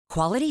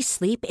Quality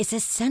sleep is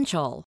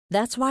essential.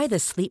 That's why the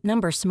Sleep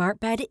Number Smart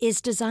Bed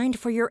is designed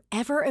for your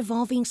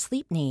ever-evolving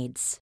sleep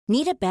needs.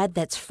 Need a bed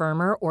that's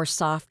firmer or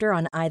softer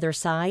on either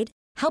side?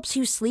 Helps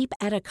you sleep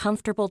at a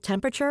comfortable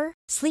temperature?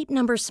 Sleep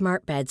Number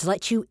Smart Beds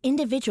let you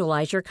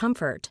individualize your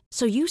comfort,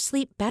 so you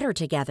sleep better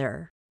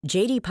together.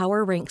 J.D.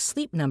 Power ranks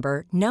Sleep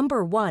Number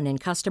number 1 in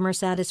customer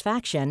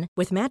satisfaction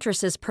with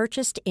mattresses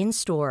purchased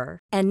in-store.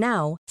 And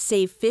now,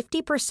 save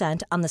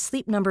 50% on the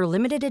Sleep Number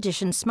Limited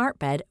Edition Smart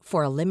Bed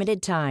for a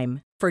limited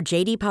time. For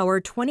J.D. Power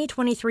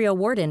 2023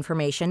 award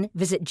information,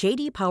 visit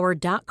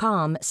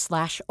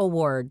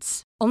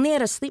jdpower.com/awards. Only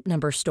at a Sleep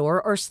Number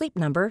store or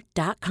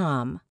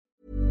sleepnumber.com.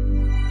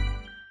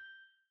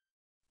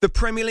 The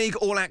Premier League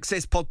All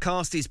Access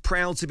podcast is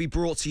proud to be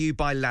brought to you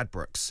by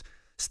Ladbrokes.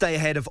 Stay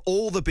ahead of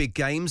all the big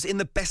games in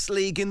the best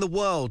league in the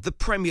world, the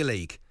Premier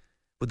League.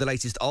 With the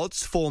latest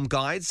odds, form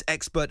guides,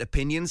 expert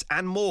opinions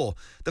and more,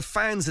 the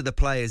fans are the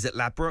players at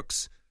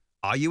Ladbrokes.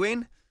 Are you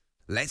in?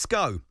 Let's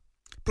go.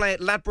 Play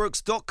at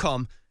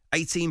ladbrokes.com,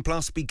 18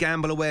 plus,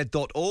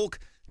 begambleaware.org.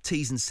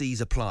 T's and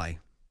C's apply.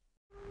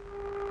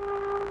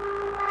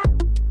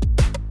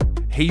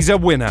 He's a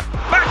winner.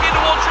 Back in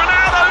towards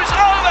Ronaldo's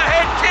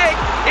overhead kick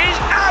is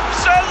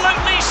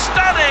absolutely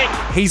stunning.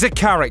 He's a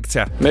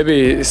character.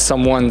 Maybe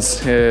someone's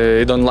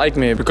don't like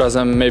me because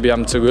I'm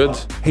too good.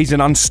 He's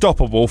an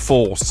unstoppable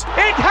force.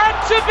 It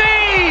had to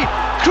be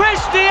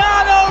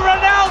Cristiano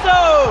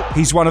Ronaldo.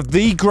 He's one of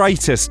the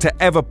greatest to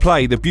ever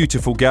play the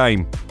beautiful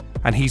game.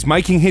 And he's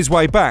making his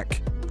way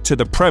back to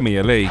the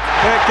Premier League.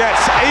 It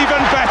gets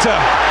even better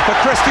for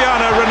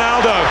Cristiano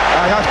Ronaldo.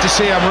 I have to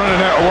say I'm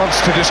running out of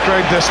words to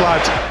describe this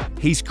lad.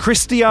 He's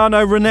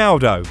Cristiano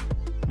Ronaldo,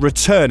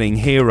 returning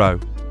hero.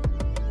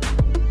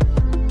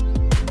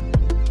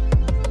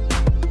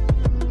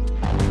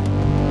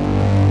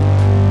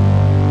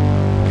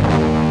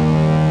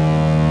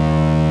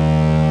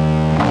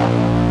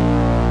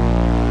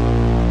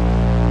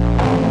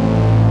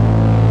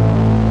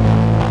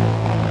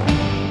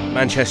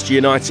 Manchester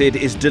United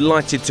is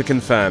delighted to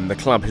confirm the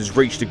club has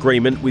reached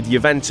agreement with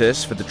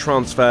Juventus for the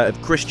transfer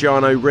of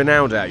Cristiano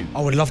Ronaldo.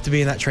 I would love to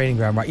be in that training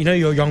ground, right? You know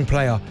you're a young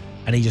player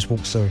and he just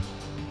walks through.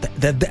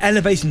 The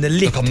elevation, the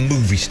lift. Like a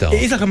movie star.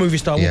 It is like a movie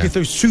star walking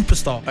through,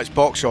 superstar. It's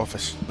box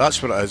office.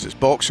 That's what it is. It's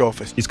box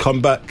office. He's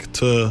come back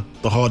to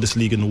the hardest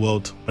league in the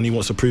world and he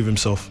wants to prove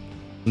himself.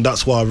 And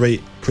that's why I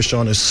rate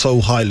Cristiano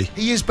so highly.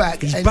 He is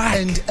back. He's back.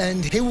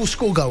 And he will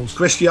score goals.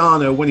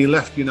 Cristiano, when he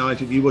left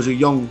United, he was a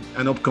young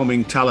and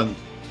upcoming talent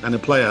and a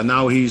player.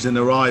 Now he's an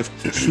arrived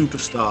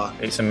superstar.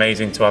 It's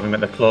amazing to have him at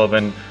the club,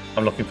 and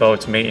I'm looking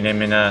forward to meeting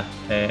him in a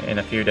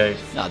few days.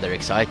 No, they're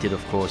excited,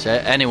 of course.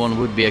 Anyone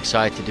would be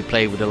excited to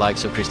play with the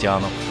likes of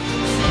Cristiano.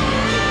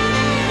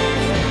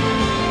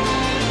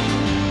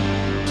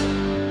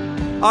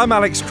 I'm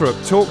Alex Crook,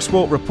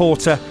 TalkSport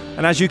reporter,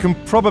 and as you can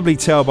probably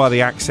tell by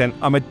the accent,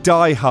 I'm a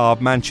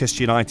die-hard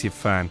Manchester United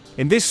fan.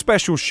 In this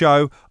special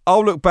show,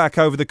 I'll look back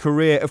over the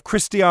career of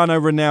Cristiano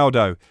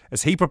Ronaldo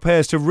as he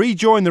prepares to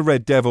rejoin the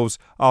Red Devils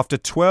after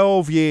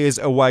 12 years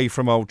away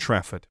from Old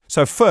Trafford.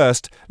 So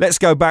first, let's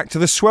go back to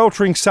the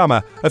sweltering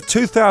summer of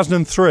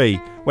 2003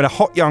 when a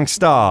hot young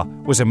star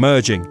was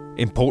emerging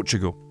in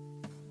Portugal.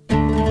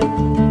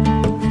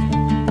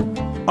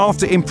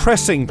 After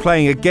impressing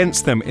playing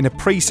against them in a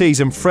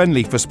pre-season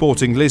friendly for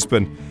Sporting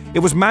Lisbon, it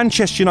was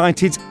Manchester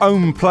United's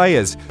own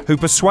players who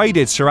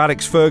persuaded Sir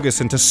Alex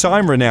Ferguson to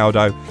sign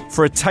Ronaldo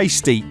for a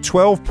tasty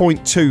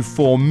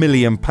 £12.24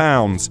 million,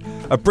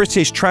 a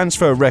British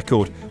transfer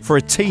record for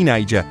a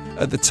teenager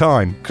at the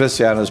time.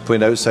 Cristiano's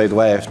playing outside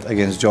left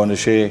against John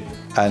O'Shea,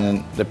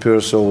 and the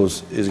poor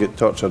souls, he's got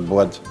tortured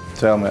blood.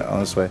 Tell me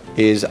honestly,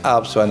 he's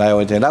absolutely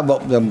annihilating. I'm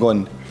up there, I'm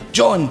going,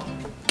 John,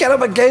 get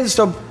up against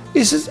him.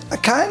 He says, I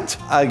can't.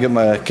 I get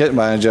my kit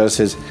manager,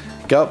 says,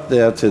 get up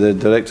there to the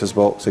director's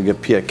box and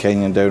get Peter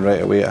Kenyon down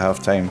right away at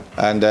half time.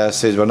 And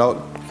says, we're not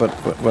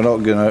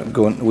going to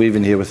go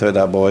leaving here without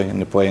that boy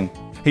in the plane.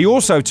 He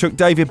also took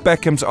David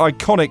Beckham's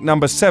iconic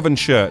number 7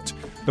 shirt,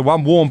 the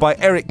one worn by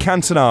Eric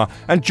Cantona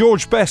and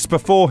George Best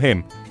before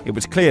him. It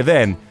was clear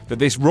then that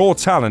this raw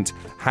talent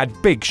had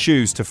big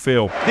shoes to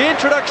fill. The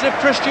introduction of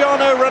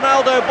Cristiano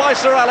Ronaldo by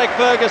Sir Alex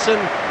Ferguson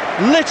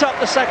lit up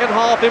the second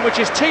half in which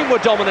his team were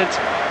dominant.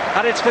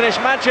 And it's finished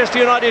Manchester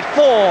United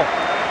 4,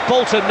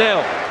 Bolton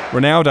 0.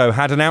 Ronaldo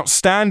had an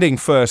outstanding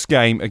first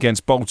game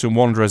against Bolton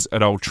Wanderers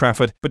at Old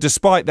Trafford, but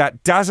despite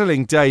that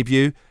dazzling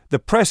debut, the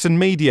press and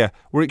media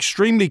were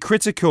extremely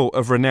critical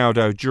of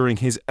Ronaldo during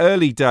his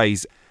early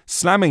days,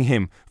 slamming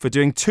him for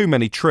doing too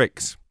many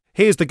tricks.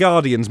 Here's The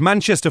Guardian's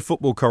Manchester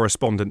football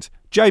correspondent,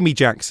 Jamie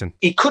Jackson.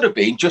 He could have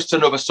been just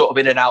another sort of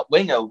in-and-out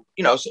winger.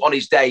 You know, on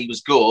his day he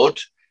was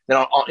good.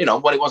 Then,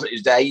 when it wasn't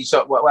his day, you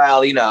sort of,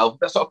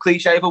 that sort of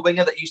cliche of a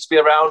winger that used to be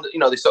around,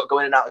 they sort of go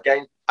in and out of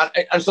games.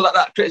 And so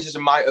that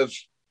criticism might have,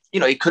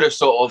 he could have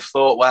sort of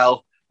thought,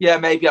 well, yeah,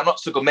 maybe I'm not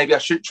so good. Maybe I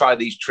should try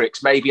these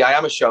tricks. Maybe I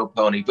am a show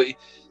pony. But, in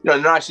the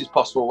nicest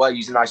possible way,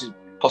 using the nicest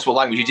possible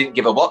language, he didn't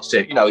give a what's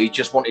it. He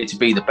just wanted to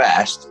be the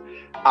best.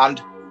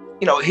 And,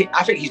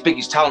 I think his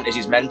biggest talent is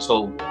his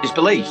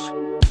belief.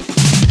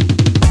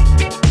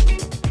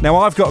 Now,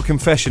 I've got a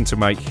confession to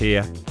make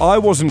here. I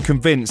wasn't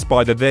convinced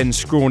by the then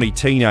scrawny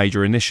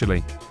teenager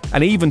initially,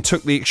 and even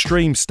took the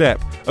extreme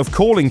step of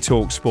calling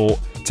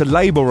TalkSport to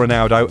label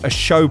Ronaldo a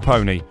show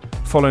pony,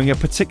 following a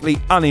particularly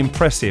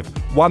unimpressive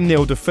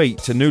 1-0 defeat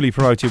to newly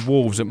promoted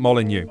Wolves at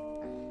Molineux.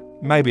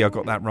 Maybe I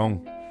got that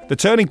wrong. The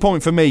turning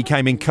point for me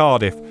came in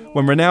Cardiff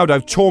when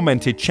Ronaldo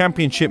tormented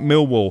Championship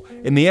Millwall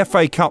in the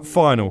FA Cup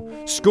final,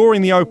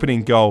 scoring the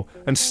opening goal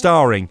and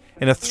starring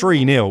in a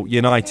 3-0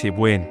 United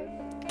win.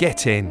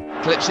 Get in.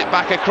 Flips it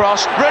back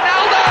across.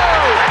 Ronaldo!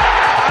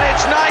 And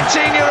it's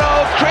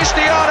 19-year-old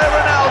Cristiano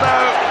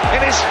Ronaldo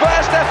in his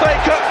first FA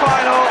Cup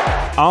final.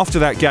 After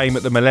that game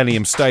at the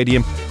Millennium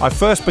Stadium, I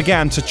first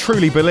began to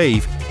truly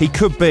believe he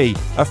could be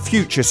a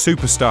future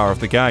superstar of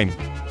the game.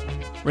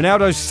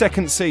 Ronaldo's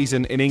second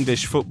season in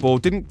English football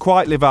didn't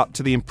quite live up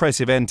to the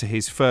impressive end to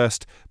his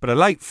first, but a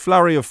late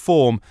flurry of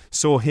form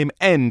saw him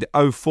end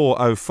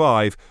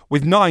 04-05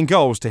 with 9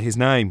 goals to his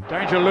name.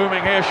 Danger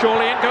looming here,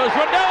 surely in goes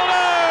Ronaldo!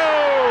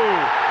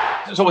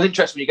 It's always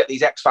interesting when you get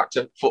these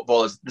X-Factor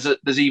footballers.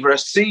 There's either a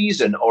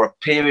season or a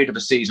period of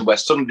a season where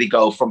suddenly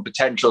go from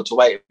potential to,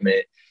 wait a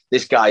minute,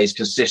 this guy is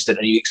consistent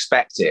and you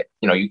expect it.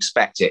 You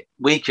expect it.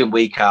 Week in,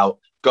 week out,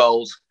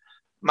 goals,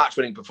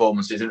 match-winning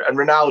performances. And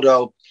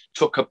Ronaldo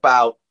took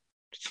about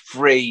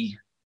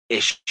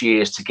 3-ish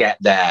years to get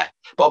there.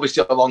 But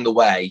obviously along the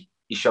way,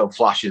 he showed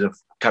flashes of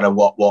kind of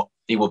what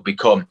he would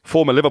become.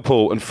 Former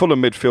Liverpool and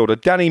Fulham midfielder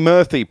Danny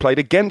Murphy played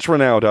against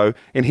Ronaldo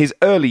in his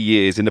early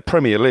years in the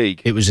Premier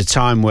League. It was a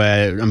time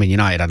where,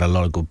 United had a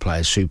lot of good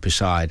players, super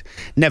side.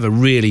 Never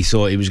really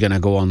thought he was going to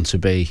go on to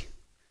be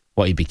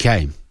what he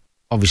became.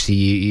 Obviously,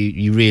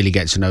 you really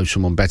get to know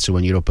someone better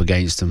when you're up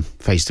against them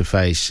face to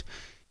face.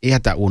 He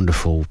had that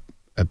wonderful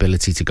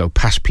ability to go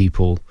past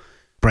people,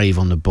 brave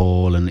on the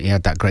ball, and he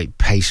had that great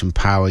pace and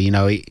power.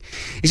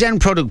 His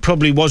end product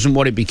probably wasn't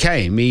what it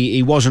became.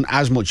 He wasn't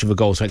as much of a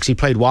goal threat because he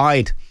played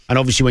wide. And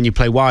obviously when you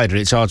play wider,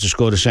 it's hard to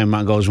score the same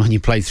amount of goals when you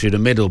play through the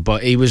middle.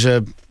 But he was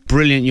a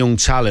brilliant young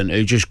talent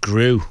who just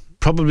grew.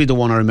 Probably the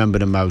one I remember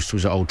the most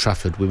was at Old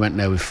Trafford. We went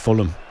there with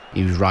Fulham.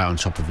 He was right on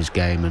top of his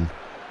game, and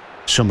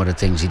some of the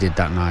things he did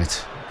that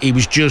night. He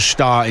was just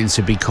starting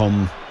to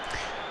become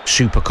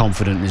super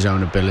confident in his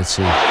own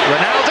ability.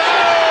 Ronaldo!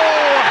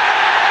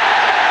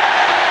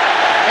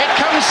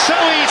 So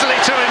easily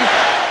to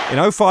him. In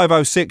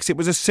 05-06, it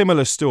was a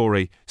similar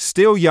story.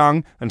 Still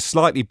young and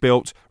slightly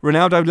built,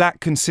 Ronaldo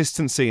lacked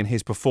consistency in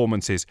his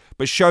performances,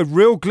 but showed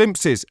real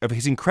glimpses of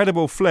his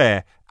incredible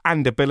flair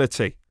and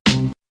ability.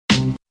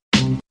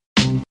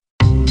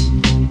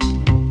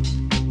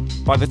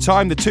 By the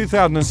time the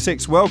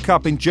 2006 World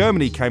Cup in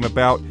Germany came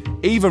about,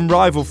 even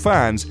rival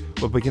fans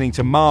were beginning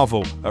to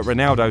marvel at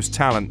Ronaldo's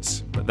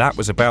talents. But that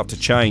was about to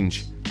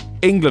change.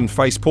 England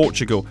faced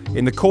Portugal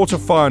in the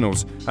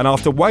quarter-finals, and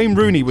after Wayne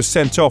Rooney was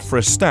sent off for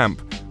a stamp,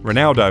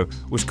 Ronaldo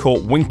was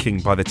caught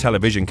winking by the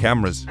television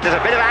cameras. There's a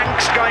bit of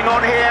angst going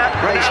on here.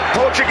 These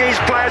Portuguese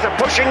players are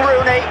pushing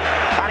Rooney,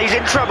 and he's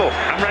in trouble.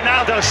 And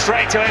Ronaldo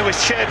straight away was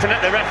chirping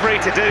at the referee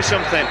to do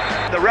something.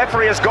 The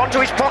referee has gone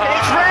to his pocket.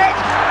 It's red!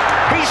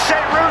 He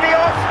sent Rooney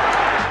off.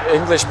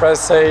 English press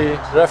say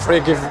referee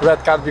give red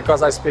card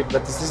because I speak,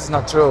 but this is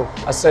not true.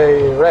 I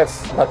say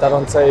ref, but I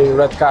don't say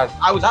red card.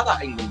 I was at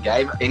that England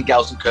game in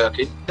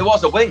Gelsenkirchen. There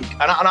was a wink,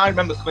 and I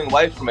remember coming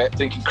away from it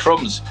thinking,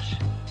 crumbs.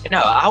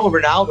 How are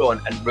Ronaldo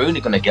and Rooney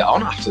going to get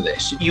on after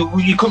this? You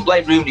couldn't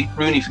blame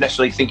Rooney for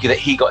necessarily thinking that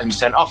he got him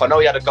sent off. I know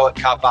he had a go at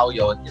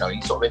Carvalho and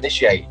he sort of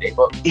initiated it,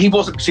 but he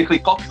wasn't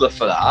particularly popular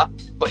for that.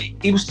 But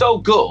he was so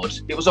good,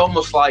 it was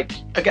almost like,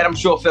 again, I'm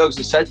sure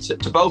Ferguson said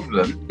to both of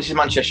them, this is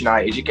Manchester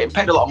United, you're getting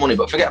paid a lot of money,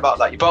 but forget about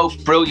that. You're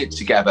both brilliant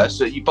together,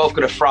 so you're both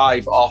going to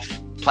thrive off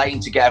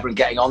playing together and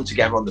getting on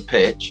together on the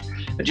pitch.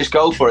 And just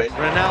go for it.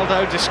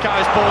 Ronaldo,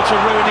 disguised ball to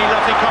Rooney,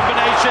 lovely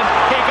combination.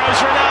 Here goes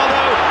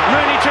Ronaldo,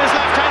 Rooney to his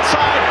left-hand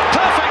side,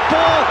 perfect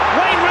ball,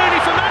 Wayne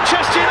Rooney for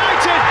Manchester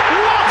United.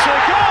 What a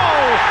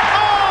goal!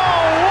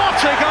 Oh,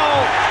 what a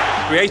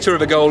goal! Creator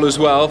of a goal as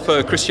well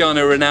for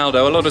Cristiano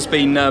Ronaldo. A lot has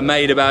been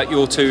made about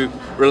your two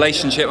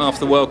relationship after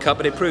the World Cup,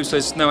 but it proves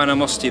there's no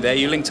animosity there.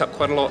 You linked up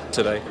quite a lot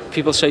today.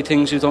 People say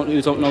things who don't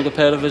know the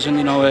pair of us, and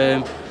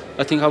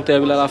I think out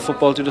there we let our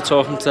football do the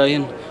talking today,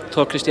 and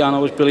thought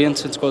Cristiano was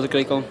brilliant and scored a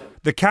great goal.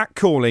 The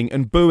catcalling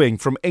and booing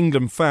from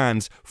England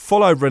fans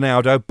followed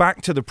Ronaldo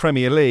back to the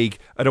Premier League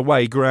at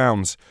away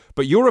grounds.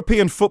 But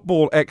European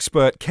football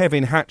expert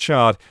Kevin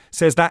Hatchard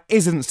says that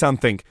isn't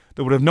something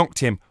that would have knocked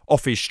him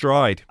off his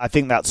stride. I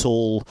think that's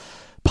all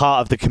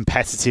part of the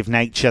competitive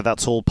nature,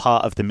 that's all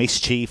part of the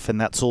mischief, and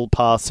that's all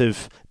part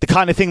of the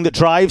kind of thing that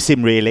drives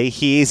him, really.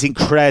 He is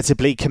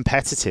incredibly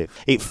competitive.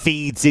 It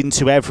feeds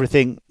into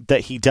everything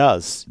that he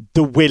does.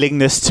 The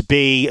willingness to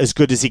be as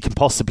good as he can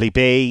possibly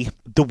be,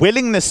 the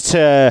willingness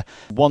to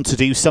want to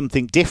do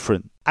something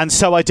different. And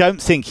so I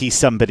don't think he's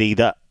somebody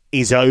that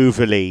is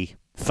overly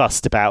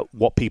fussed about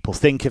what people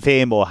think of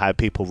him or how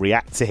people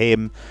react to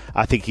him.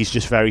 I think he's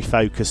just very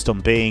focused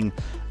on being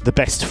the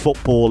best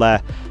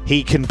footballer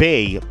he can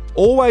be.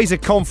 Always a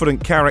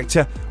confident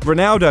character,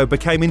 Ronaldo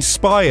became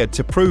inspired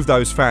to prove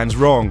those fans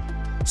wrong.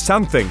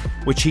 something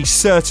which he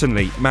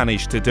certainly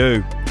managed to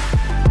do.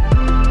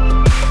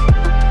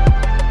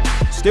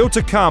 Still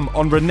to come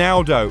on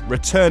Ronaldo,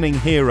 returning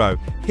hero.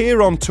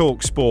 Here on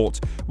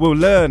TalkSport, we'll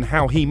learn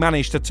how he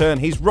managed to turn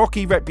his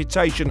rocky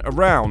reputation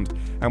around,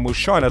 and we'll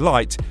shine a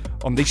light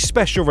on the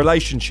special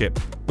relationship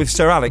with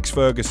Sir Alex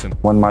Ferguson.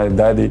 When my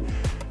daddy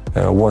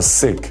was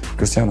sick,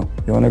 Cristiano,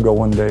 you want to go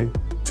 1 day,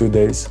 2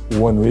 days,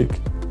 1 week?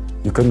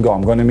 You couldn't go.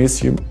 I'm going to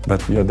miss you,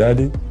 but your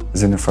daddy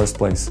is in the first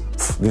place.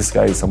 This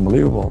guy is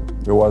unbelievable.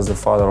 He was the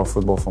father of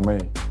football for me.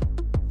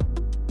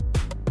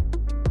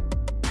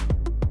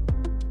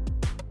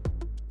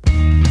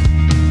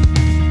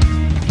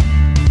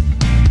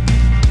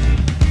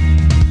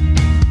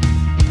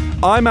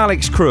 I'm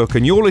Alex Crook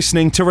and you're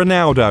listening to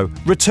Ronaldo,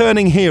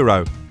 returning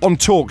hero, on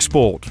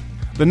TalkSport.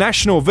 The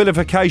national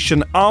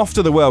vilification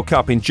after the World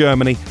Cup in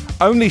Germany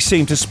only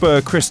seemed to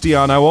spur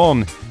Cristiano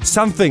on,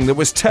 something that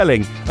was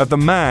telling of the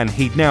man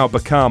he'd now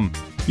become.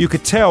 You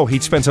could tell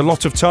he'd spent a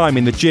lot of time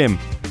in the gym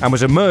and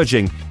was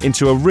emerging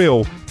into a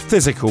real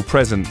physical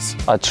presence.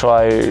 I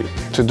try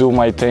to do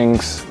my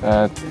things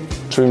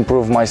to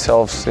improve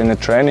myself in the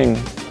training,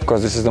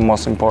 because this is the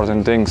most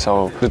important thing.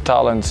 So the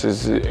talent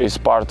is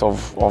part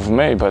of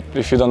me, but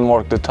if you don't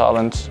work the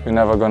talent, you're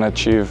never going to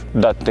achieve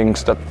that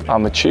things that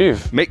I'm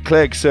achieve. Mick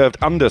Clegg served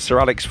under Sir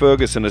Alex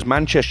Ferguson as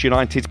Manchester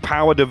United's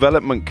power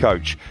development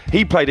coach.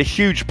 He played a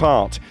huge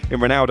part in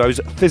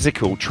Ronaldo's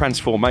physical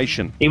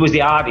transformation. He was the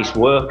hardest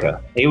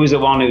worker. He was the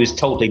one who was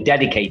totally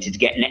dedicated to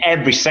getting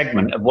every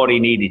segment of what he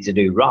needed to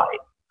do right.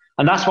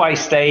 And that's why he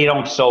stayed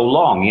on for so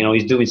long. You know,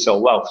 he's doing so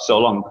well for so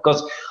long,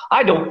 because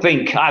I don't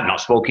think, I've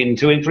not spoken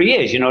to him for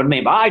years, you know what I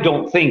mean? But I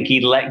don't think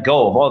he'd let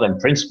go of all them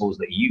principles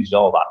that he used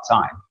all that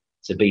time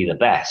to be the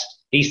best.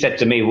 He said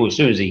to me, well, as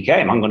soon as he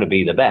came, I'm going to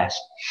be the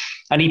best.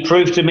 And he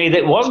proved to me that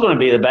it was going to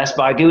be the best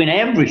by doing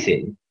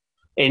everything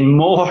in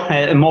more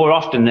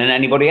often than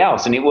anybody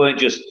else. And it weren't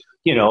just,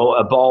 you know,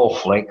 a ball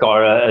flick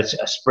or a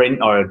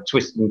sprint or a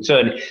twist and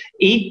turn.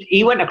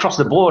 He went across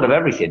the board of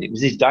everything. It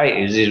was his diet,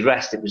 it was his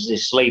rest, it was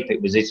his sleep,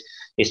 it was his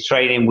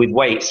training with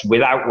weights,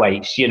 without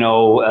weights, you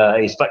know,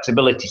 his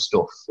flexibility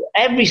stuff.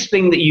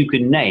 Everything that you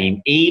can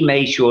name, he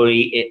made sure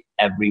he hit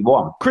every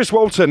one. Chris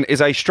Walton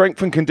is a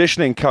strength and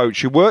conditioning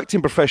coach who worked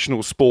in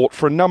professional sport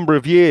for a number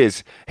of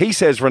years. He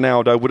says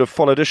Ronaldo would have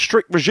followed a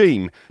strict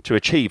regime to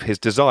achieve his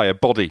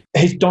desired body.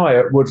 His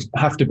diet would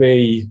have to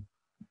be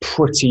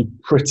pretty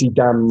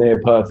damn near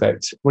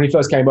perfect. When he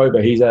first came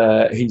over, he's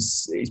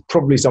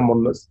probably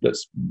someone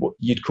that's what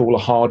you'd call a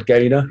hard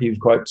gainer. He was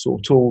quite sort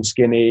of tall,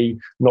 skinny,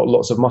 not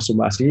lots of muscle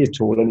mass. He is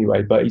tall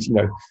anyway, but he's, you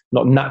know,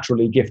 not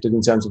naturally gifted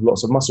in terms of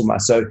lots of muscle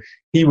mass. So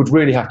he would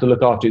really have to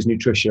look after his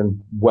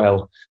nutrition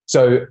well.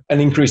 So an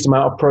increased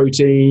amount of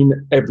protein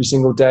every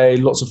single day,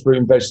 lots of fruit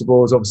and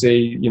vegetables,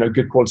 obviously, you know,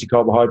 good quality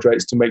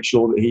carbohydrates to make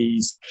sure that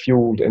he's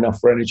fueled enough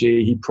for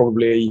energy. He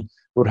probably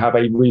would have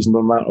a reasonable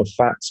amount of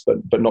fats,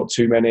 but not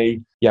too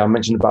many. Yeah, I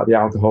mentioned about the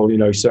alcohol. You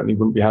know, he certainly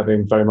wouldn't be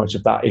having very much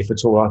of that, if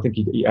at all. I think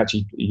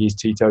he's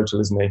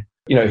teetotal, isn't he?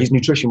 You know, his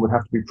nutrition would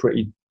have to be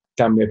pretty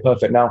damn near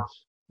perfect. Now,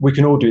 we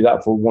can all do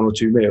that for 1 or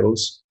 2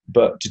 meals,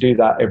 but to do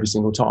that every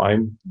single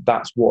time,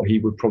 that's what he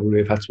would probably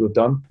have had to have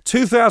done.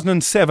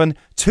 2007,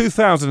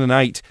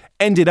 2008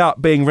 ended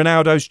up being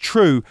Ronaldo's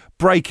true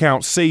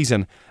breakout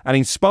season and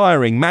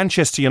inspiring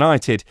Manchester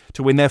United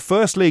to win their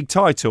first league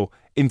title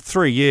in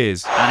 3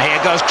 years. And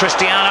here goes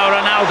Cristiano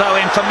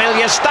Ronaldo in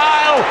familiar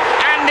style,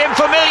 and in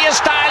familiar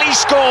style he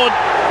scored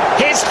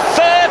his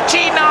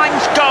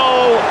 39th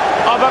goal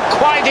of a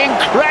quite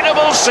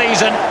incredible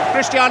season.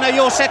 Cristiano,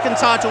 your second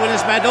title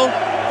winners' medal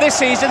this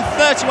season,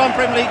 31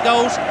 Premier League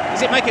goals.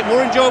 Does it make it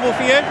more enjoyable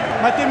for you?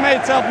 My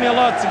teammates helped me a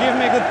lot to give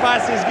me good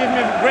passes, give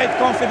me great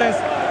confidence.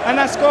 And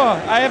I score.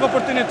 I have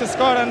opportunity to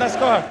score and I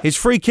score. His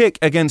free kick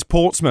against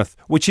Portsmouth,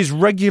 which is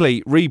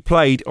regularly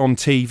replayed on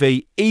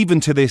TV, even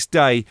to this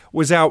day,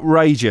 was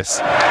outrageous.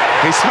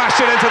 He smashed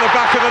it into the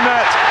back of the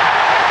net.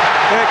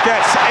 It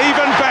gets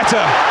even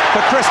better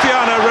for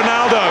Cristiano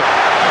Ronaldo.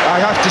 I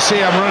have to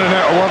say I'm running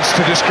out of words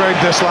to describe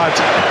this lad.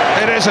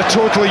 It is a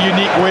totally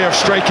unique way of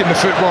striking the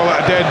football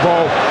at a dead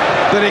ball,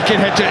 that he can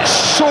hit it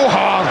so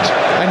hard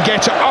and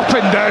get it up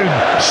and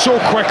down so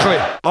quickly.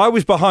 I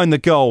was behind the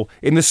goal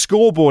in the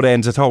scoreboard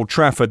ends at Old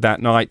Trafford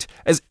that night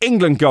as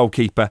England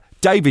goalkeeper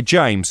David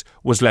James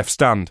was left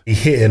stunned. He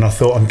hit it and I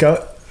thought,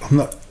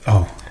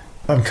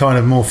 I'm kind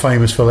of more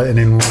famous for letting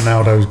in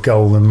Ronaldo's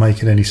goal than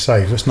making any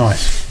saves. That's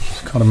nice.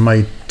 It's kind of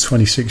made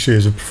 26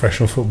 years of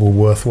professional football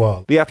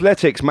worthwhile. The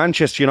Athletic's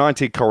Manchester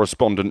United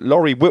correspondent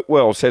Laurie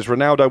Whitwell says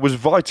Ronaldo was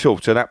vital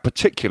to that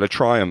particular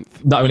triumph.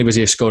 Not only was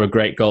he a scorer of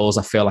great goals,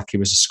 I feel like he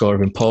was a scorer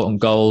of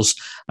important goals.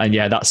 And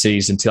yeah, that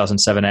season,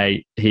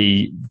 2007-8,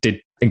 he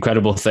did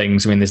incredible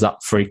things. I mean, there's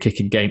that free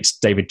kick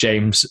against David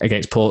James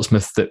against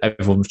Portsmouth that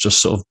everyone was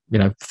just sort of, you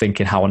know,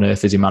 thinking, how on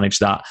earth has he managed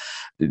that?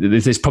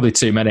 There's probably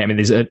too many. I mean,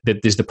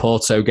 there's the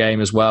Porto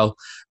game as well,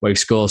 where he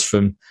scores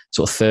from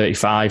sort of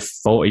 35,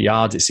 40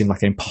 yards. It seemed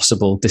like an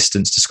impossible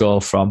distance to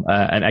score from.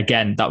 And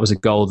again, that was a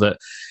goal that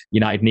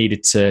United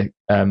needed to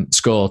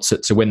score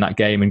to win that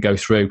game and go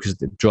through, because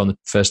they'd drawn the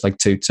first leg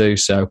 2-2.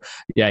 So,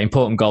 yeah,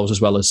 important goals as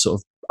well as sort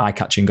of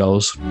eye-catching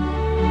goals.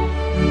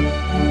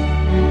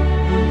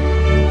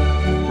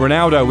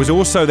 Ronaldo was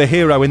also the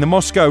hero in the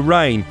Moscow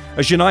Rain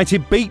as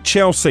United beat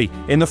Chelsea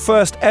in the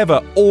first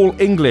ever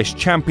All-English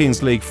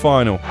Champions League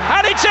final.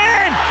 And it's in!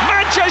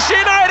 Manchester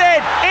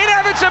United,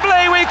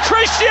 inevitably with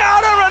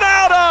Cristiano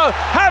Ronaldo,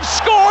 have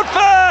scored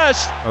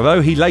first!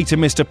 Although he later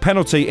missed a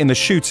penalty in the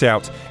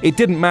shootout, it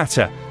didn't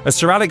matter, as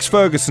Sir Alex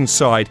Ferguson's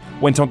side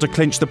went on to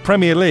clinch the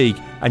Premier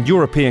League and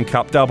European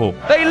Cup double.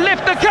 They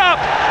lift the cup,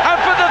 and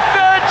for the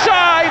third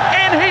time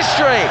in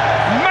history,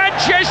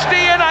 Manchester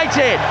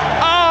United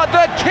are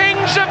the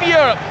kings of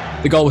Europe.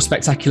 The goal was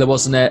spectacular,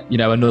 wasn't it? You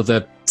know,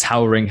 another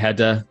towering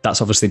header.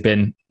 That's obviously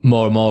been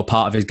more and more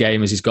part of his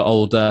game as he's got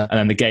older, and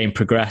then the game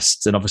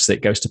progressed, and obviously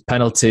it goes to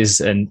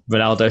penalties, and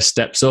Ronaldo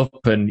steps up,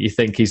 and you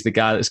think he's the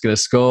guy that's going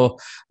to score.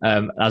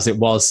 As it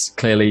was,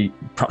 clearly,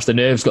 perhaps the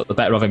nerves got the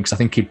better of him, because I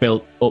think he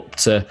built up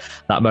to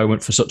that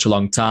moment for such a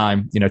long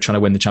time, you know, trying to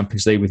win the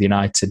Champions League with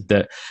United,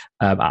 that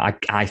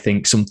I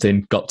think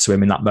something got to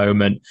him in that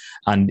moment.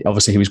 And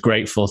obviously he was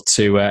grateful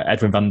to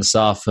Edwin van der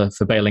Sar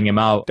for bailing him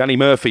out. Danny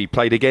Murphy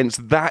played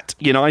against that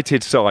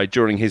United side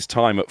during his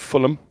time at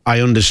Fulham.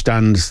 I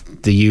understand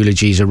the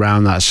eulogies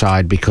around that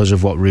side because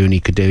of what Rooney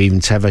could do. Even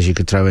Tevez you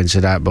could throw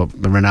into that, but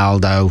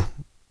Ronaldo,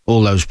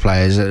 all those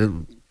players,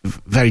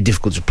 very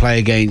difficult to play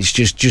against.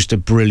 Just a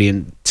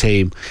brilliant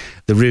team.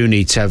 The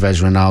Rooney,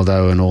 Tevez,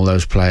 Ronaldo, and all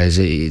those players.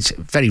 It's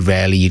very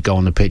rarely you go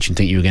on the pitch and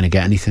think you were going to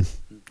get anything.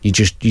 You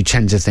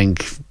tend to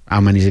think, how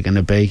many is it going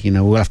to be? You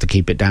know, we'll have to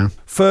keep it down.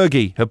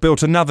 Fergie have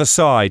built another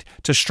side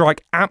to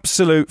strike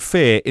absolute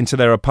fear into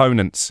their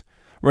opponents.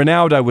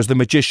 Ronaldo was the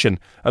magician,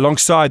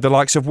 alongside the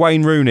likes of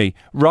Wayne Rooney,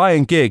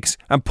 Ryan Giggs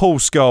and Paul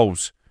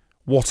Scholes.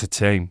 What a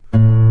team.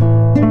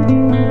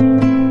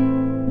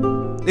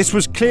 This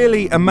was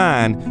clearly a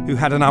man who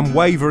had an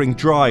unwavering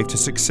drive to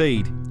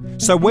succeed.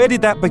 So where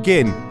did that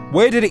begin?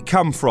 Where did it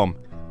come from?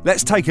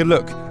 Let's take a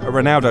look at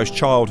Ronaldo's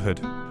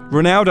childhood.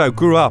 Ronaldo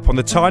grew up on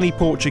the tiny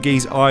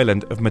Portuguese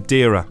island of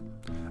Madeira.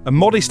 A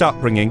modest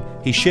upbringing,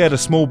 he shared a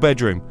small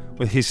bedroom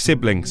with his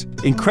siblings,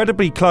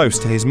 incredibly close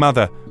to his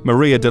mother,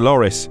 Maria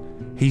Dolores.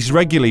 He's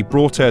regularly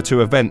brought her to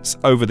events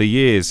over the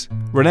years.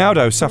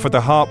 Ronaldo suffered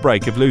the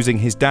heartbreak of losing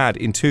his dad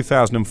in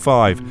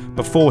 2005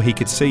 before he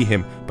could see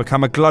him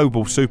become a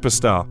global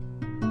superstar.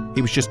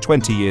 He was just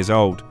 20 years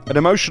old. An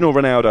emotional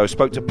Ronaldo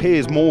spoke to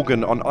Piers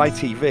Morgan on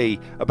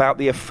ITV about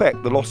the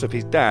effect the loss of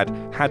his dad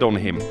had on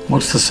him.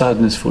 What's the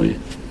sadness for you?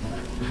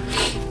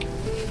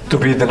 To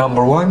be the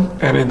number one,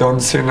 and I don't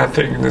see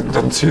nothing,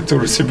 don't see to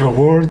receive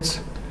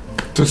awards,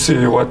 to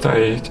see what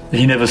I...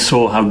 He never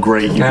saw how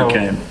great you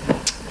became.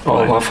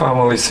 All my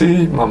family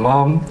see, my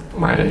mom,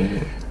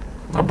 my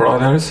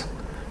brothers,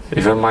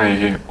 even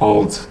my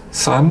old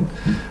son,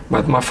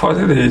 but my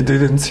father, they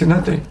didn't see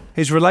nothing.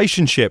 His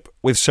relationship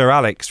with Sir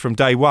Alex from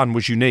day one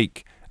was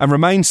unique, and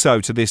remains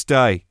so to this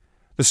day.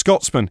 The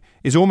Scotsman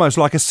is almost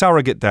like a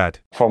surrogate dad.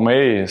 For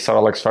me, Sir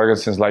Alex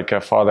Ferguson is like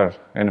a father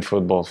in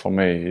football for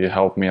me. He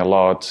helped me a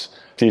lot,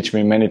 teach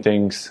me many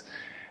things.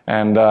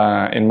 And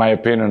in my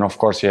opinion, of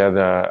course, he had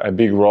a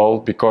big role,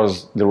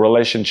 because the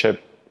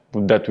relationship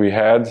that we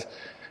had,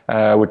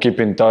 we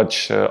keep in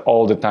touch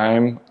all the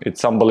time.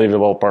 It's an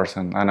unbelievable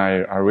person, and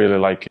I really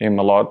like him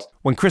a lot.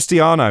 When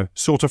Cristiano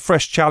sought a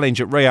fresh challenge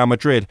at Real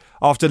Madrid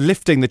after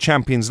lifting the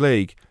Champions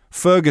League,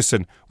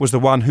 Ferguson was the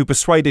one who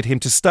persuaded him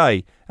to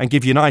stay and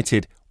give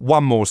United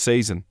one more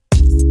season.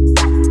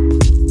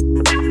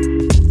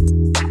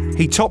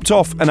 He topped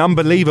off an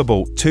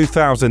unbelievable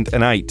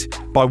 2008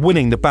 by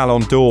winning the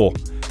Ballon d'Or,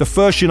 the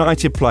first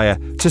United player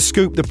to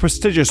scoop the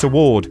prestigious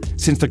award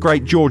since the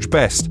great George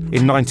Best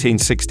in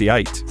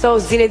 1968. So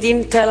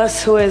Zinedine, tell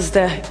us who is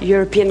the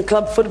European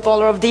Club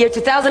Footballer of the Year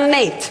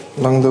 2008?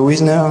 Long the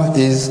winner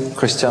is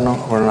Cristiano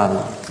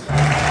Ronaldo.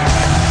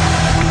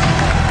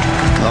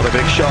 Not a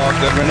big shock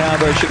that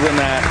Ronaldo should win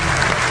that.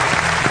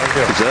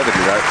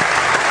 Deservedly, though.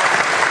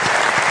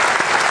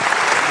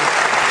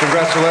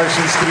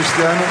 Congratulations,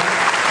 Cristiano.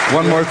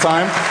 One more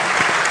time.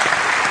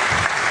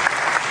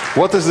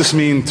 What does this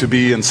mean to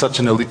be in such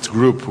an elite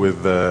group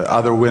with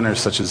other winners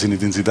such as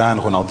Zinedine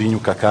Zidane, Ronaldinho,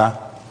 Kaká?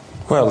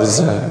 Well,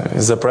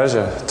 it's a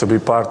pleasure to be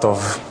part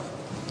of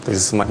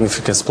these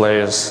magnificent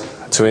players,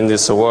 to win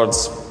these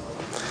awards.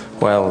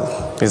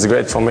 Well, it's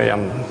great for me.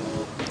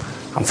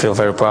 I feel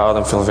very proud.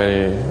 I feel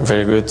very,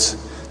 very good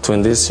to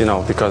win this,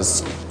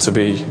 because to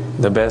be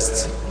the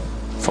best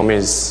for me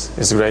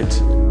is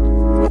great.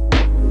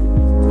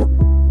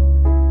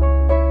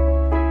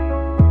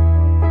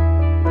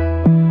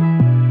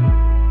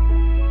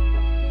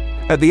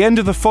 At the end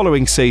of the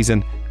following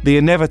season, the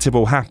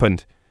inevitable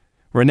happened.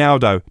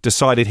 Ronaldo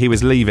decided he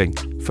was leaving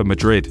for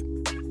Madrid.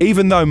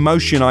 Even though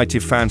most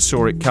United fans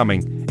saw it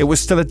coming, it was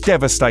still a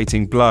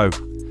devastating blow.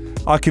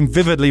 I can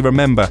vividly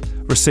remember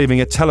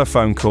receiving a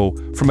telephone call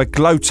from a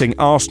gloating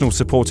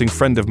Arsenal-supporting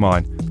friend of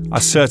mine. I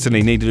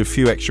certainly needed a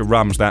few extra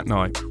rums that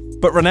night.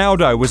 But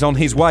Ronaldo was on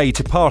his way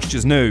to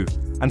pastures new,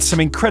 and some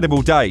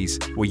incredible days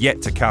were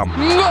yet to come.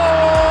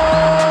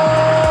 Goal!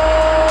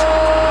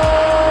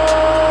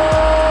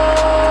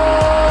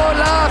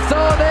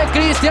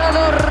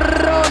 Cristiano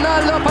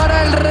Ronaldo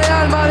para el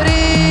Real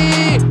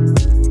Madrid.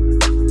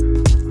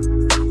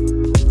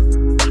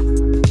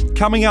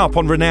 Coming up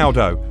on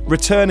Ronaldo,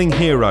 returning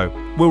hero,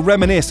 we'll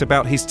reminisce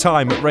about his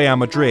time at Real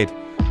Madrid,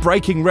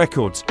 breaking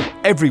records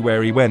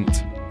everywhere he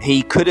went.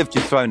 He could have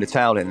just thrown the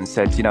towel in and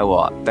said, you know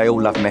what, they all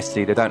love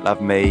Messi, they don't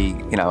love me,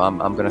 I'm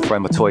going to throw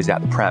my toys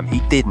out the pram. He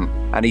didn't.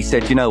 And he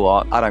said, you know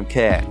what, I don't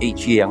care.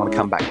 Each year I'm going to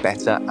come back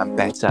better and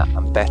better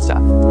and better.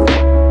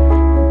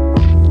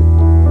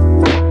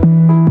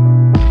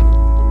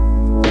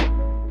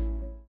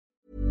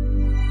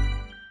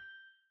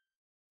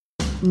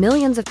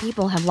 Millions of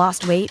people have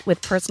lost weight with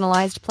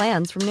personalized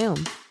plans from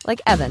Noom. Like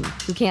Evan,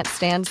 who can't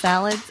stand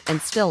salads and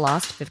still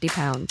lost 50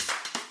 pounds.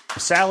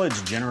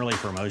 Salads generally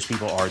for most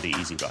people are the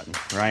easy button,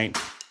 right?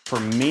 For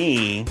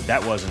me,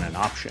 that wasn't an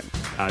option.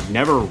 I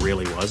never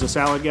really was a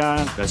salad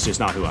guy. That's just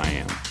not who I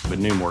am. But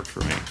Noom worked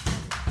for me.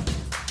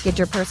 Get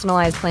your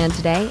personalized plan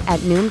today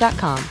at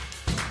Noom.com.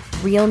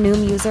 Real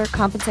Noom user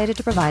compensated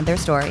to provide their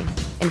story.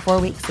 In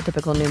 4 weeks, the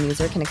typical Noom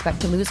user can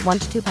expect to lose 1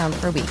 to 2 pounds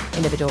per week.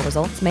 Individual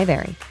results may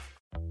vary.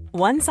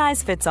 One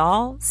size fits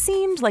all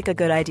seemed like a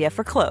good idea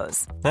for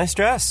clothes. Nice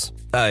dress.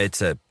 It's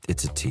a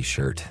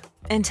t-shirt.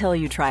 Until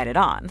you tried it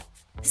on.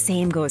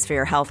 Same goes for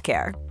your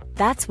healthcare.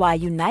 That's why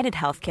United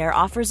Healthcare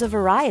offers a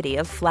variety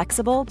of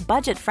flexible,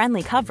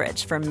 budget-friendly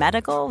coverage for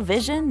medical,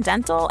 vision,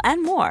 dental,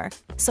 and more.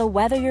 So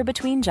whether you're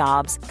between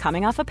jobs,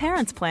 coming off a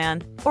parent's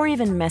plan, or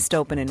even missed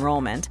open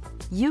enrollment,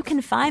 you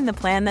can find the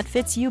plan that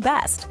fits you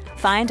best.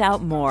 Find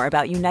out more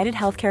about United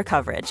Healthcare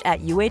coverage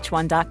at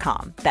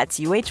uh1.com. That's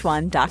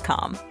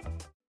uh1.com.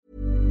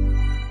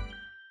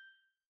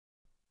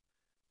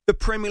 The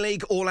Premier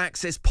League All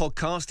Access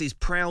podcast is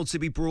proud to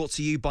be brought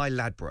to you by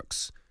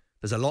Ladbrokes.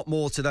 There's a lot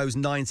more to those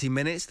 90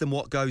 minutes than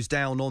what goes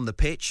down on the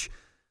pitch.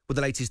 With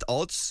the latest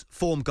odds,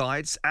 form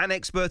guides and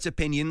expert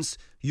opinions,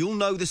 you'll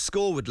know the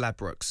score with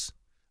Ladbrokes.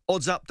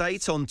 Odds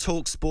update on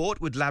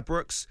TalkSport with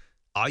Ladbrokes.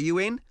 Are you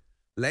in?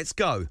 Let's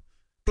go.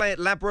 Play at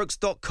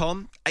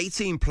ladbrokes.com,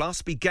 18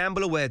 plus,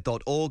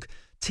 begambleaware.org.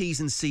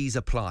 T's and C's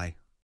apply.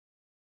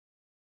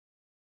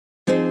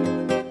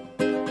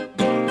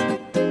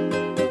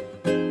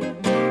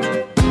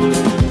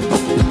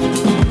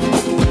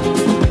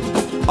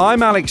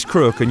 I'm Alex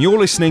Crook and you're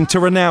listening to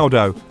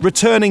Ronaldo,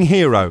 returning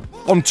hero,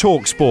 on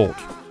TalkSport.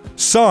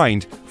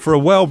 Signed for a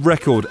world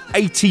record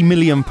 £80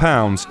 million,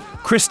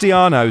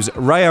 Cristiano's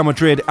Real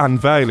Madrid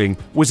unveiling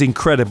was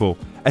incredible,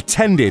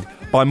 attended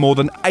by more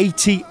than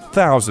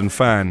 80,000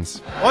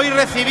 fans. Hoy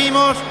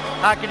recibimos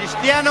a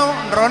Cristiano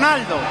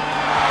Ronaldo.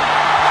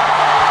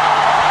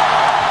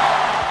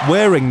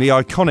 Wearing the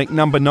iconic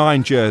number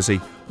 9 jersey,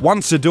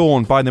 once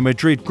adorned by the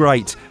Madrid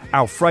great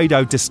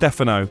Alfredo Di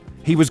Stefano,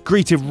 he was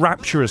greeted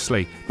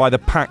rapturously by the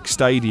packed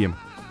stadium.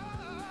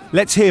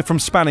 Let's hear from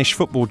Spanish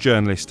football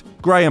journalist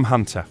Graham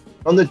Hunter.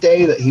 On the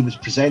day that he was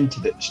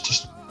presented, it was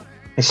just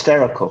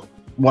hysterical.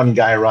 One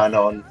guy ran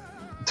on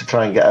to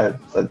try and get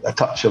a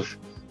touch of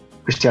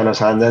Cristiano's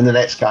hand, then the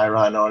next guy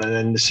ran on, and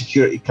then the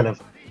security kind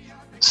of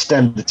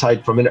stemmed the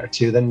tide for a minute or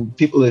two. Then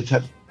people who'd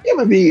had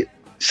maybe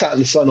sat in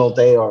the sun all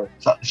day or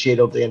sat in the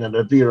shade all day and had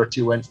a beer or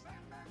two went,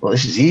 well,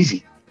 this is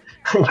easy.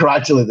 And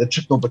gradually the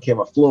trickle became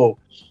a flow.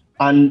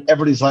 And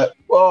everybody's like,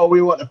 oh,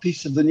 we want a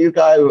piece of the new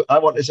guy. I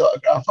want his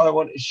autograph. I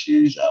want his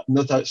shoes.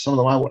 No doubt some of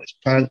them, I want his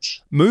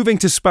pants. Moving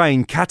to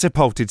Spain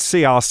catapulted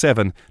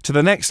CR7 to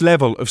the next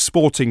level of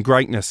sporting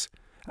greatness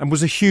and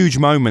was a huge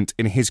moment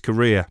in his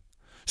career.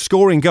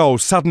 Scoring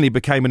goals suddenly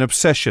became an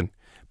obsession.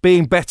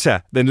 Being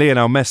better than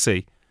Lionel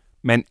Messi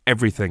meant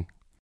everything.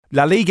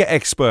 La Liga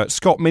expert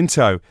Scott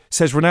Minto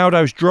says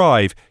Ronaldo's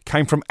drive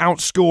came from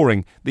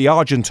outscoring the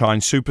Argentine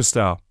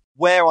superstar.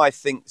 Where I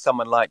think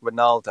someone like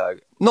Ronaldo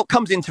not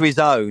comes into his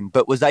own,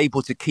 but was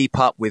able to keep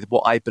up with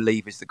what I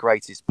believe is the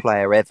greatest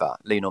player ever,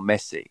 Lionel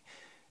Messi.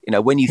 You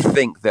know, when you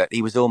think that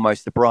he was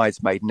almost the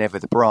bridesmaid, never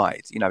the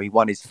bride. You know, he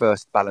won his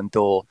first Ballon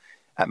d'Or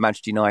at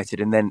Manchester United,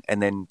 and then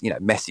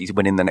Messi's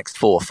winning the next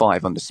 4 or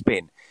 5 on the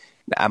spin.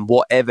 And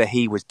whatever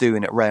he was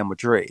doing at Real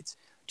Madrid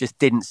just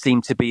didn't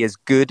seem to be as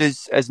good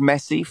as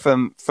Messi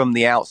from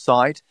the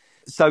outside.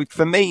 So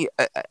for me,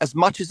 as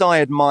much as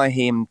I admire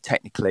him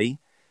technically,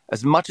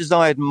 as much as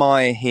I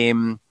admire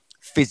him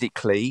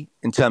physically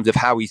in terms of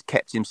how he's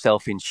kept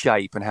himself in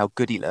shape and how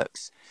good he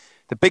looks,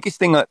 the biggest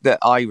thing that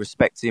I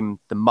respect him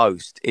the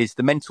most is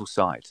the mental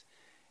side,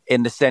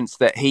 in the sense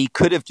that he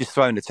could have just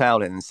thrown the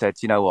towel in and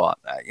said, you know what,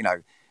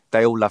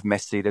 they all love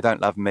Messi, they don't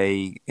love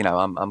me,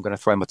 I'm going to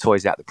throw my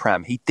toys out the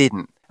pram. He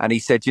didn't. And he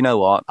said, you know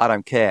what, I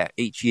don't care.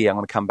 Each year I'm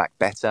going to come back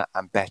better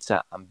and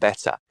better and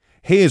better.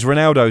 Here's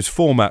Ronaldo's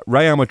former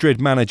Real Madrid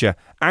manager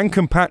and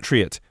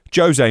compatriot,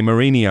 Jose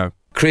Mourinho.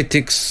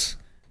 Critics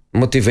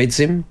motivates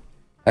him.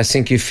 I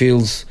think he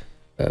feels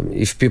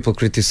if people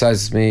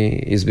criticize me,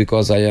 it's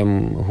because I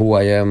am who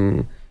I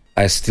am.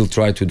 I still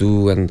try to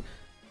do, and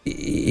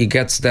he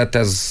gets that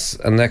as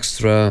an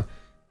extra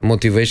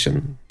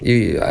motivation.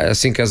 I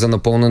think as an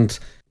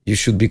opponent, you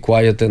should be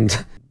quiet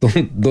and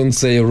don't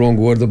say a wrong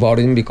word about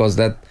him, because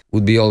that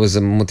would be always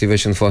a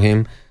motivation for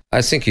him.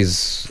 I think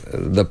he's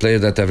the player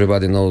that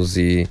everybody knows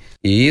he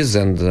is,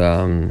 and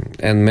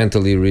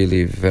mentally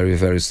really very,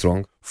 very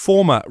strong.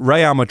 Former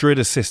Real Madrid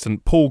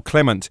assistant Paul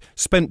Clement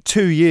spent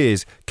 2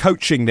 years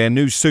coaching their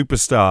new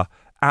superstar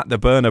at the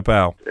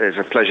Bernabeu. It's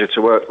a pleasure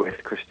to work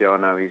with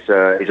Cristiano. He's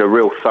a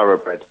real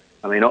thoroughbred.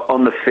 I mean,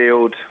 on the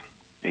field,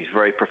 he's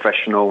very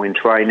professional in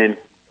training,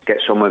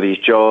 gets on with his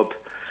job,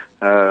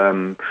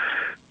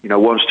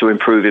 wants to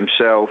improve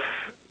himself,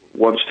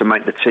 wants to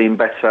make the team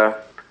better.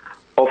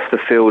 Off the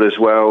field as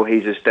well,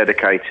 he's as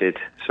dedicated.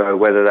 So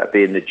whether that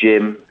be in the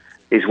gym,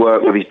 his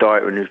work with his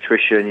diet and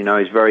nutrition,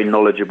 he's very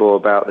knowledgeable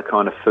about the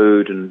kind of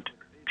food and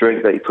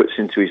drink that he puts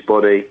into his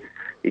body.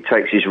 He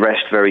takes his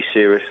rest very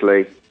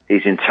seriously.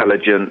 He's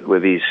intelligent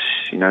with his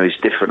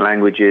different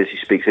languages. He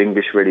speaks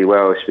English really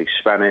well. He speaks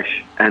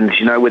Spanish, and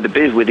with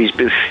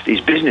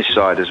his business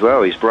side as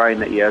well, his brain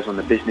that he has on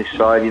the business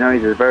side.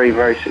 He's a very,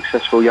 very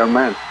successful young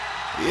man.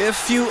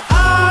 If you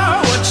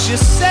are what you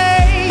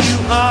say you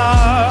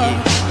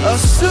are, a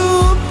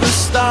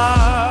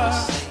superstar.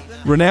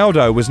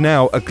 Ronaldo was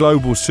now a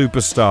global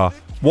superstar,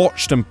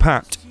 watched and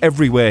papped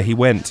everywhere he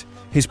went.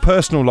 His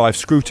personal life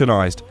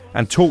scrutinised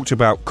and talked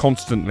about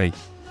constantly.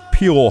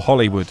 Pure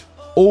Hollywood.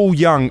 All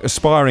young,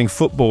 aspiring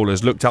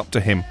footballers looked up to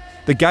him.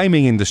 The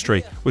gaming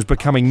industry was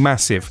becoming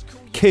massive.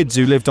 Kids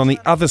who lived on the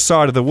other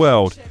side of the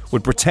world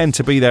would pretend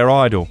to be their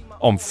idol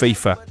on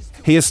FIFA.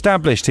 He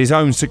established his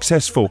own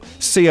successful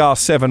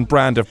CR7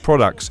 brand of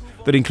products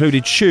that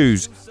included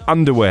shoes,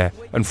 underwear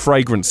and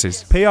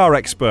fragrances. PR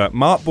expert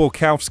Mark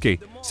Borkowski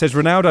says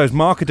Ronaldo's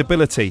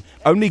marketability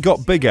only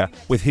got bigger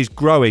with his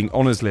growing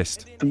honours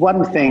list. The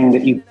one thing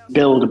that you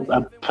build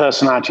a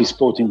personality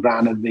sporting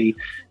brand of the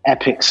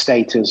epic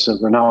status of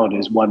Ronaldo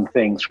is one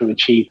thing, through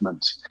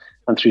achievement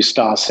and through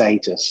star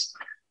status.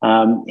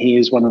 He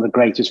is one of the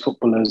greatest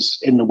footballers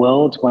in the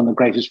world, one of the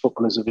greatest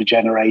footballers of a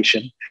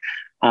generation.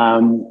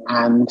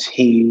 And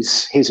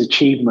his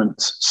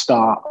achievements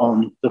start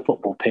on the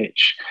football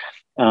pitch.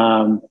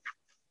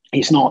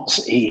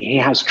 He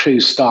has true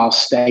star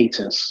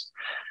status.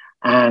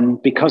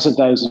 And because of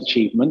those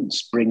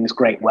achievements brings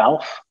great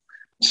wealth,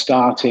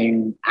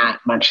 starting at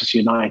Manchester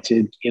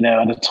United,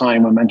 at a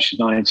time when Manchester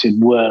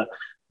United were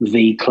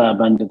the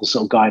club under the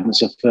sort of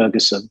guidance of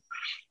Ferguson,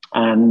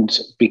 and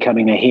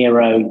becoming a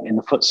hero in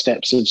the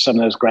footsteps of some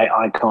of those great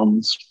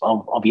icons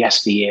of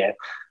yesteryear.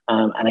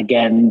 And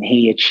again,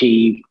 he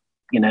achieved,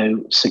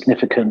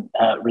 significant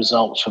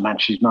results for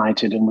Manchester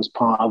United and was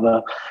part of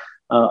a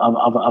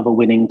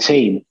winning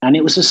team. And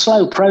it was a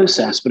slow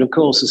process, but of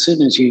course, as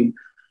soon as you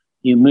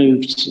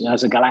moved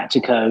as a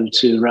Galactico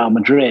to Real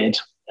Madrid,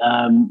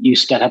 you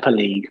step up a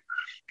league.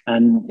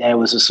 And there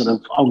was a sort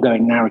of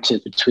ongoing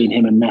narrative between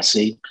him and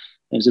Messi.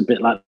 It was a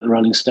bit like the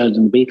Rolling Stones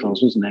and the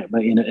Beatles, wasn't it?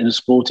 But in a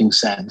sporting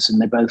sense, and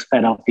they both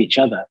fed off each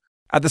other.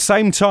 At the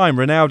same time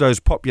Ronaldo's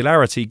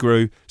popularity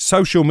grew,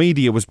 social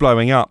media was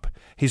blowing up.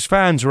 His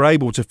fans were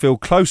able to feel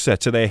closer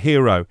to their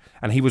hero,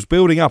 and he was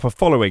building up a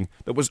following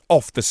that was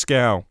off the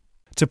scale.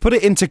 To put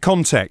it into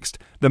context,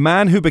 the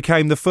man who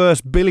became the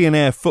first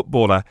billionaire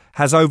footballer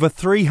has over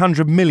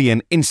 300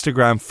 million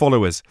Instagram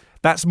followers.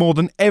 That's more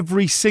than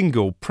every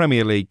single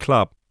Premier League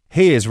club.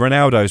 Here's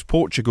Ronaldo's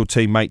Portugal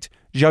teammate,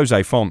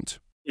 Jose Fonte.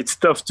 It's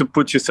tough to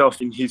put yourself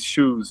in his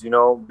shoes,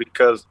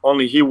 because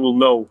only he will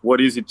know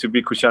what is it to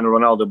be Cristiano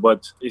Ronaldo.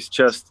 But it's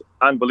just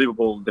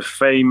unbelievable, the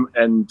fame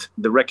and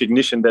the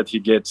recognition that he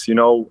gets.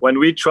 When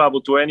we travel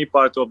to any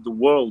part of the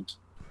world,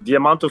 the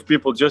amount of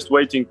people just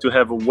waiting to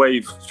have a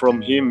wave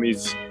from him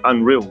is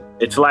unreal.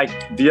 It's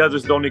like the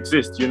others don't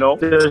exist,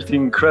 It's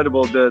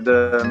incredible,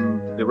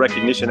 the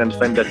recognition and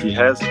fame that he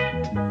has.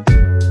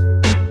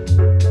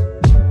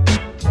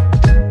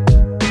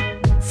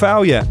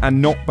 Failure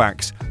and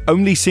knockbacks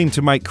only seem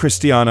to make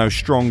Cristiano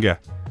stronger.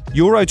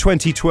 Euro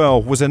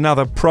 2012 was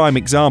another prime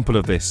example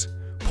of this.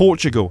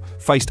 Portugal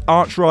faced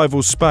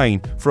arch-rival Spain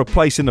for a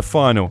place in the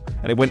final,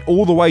 and it went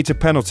all the way to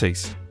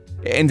penalties.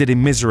 It ended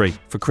in misery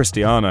for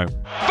Cristiano.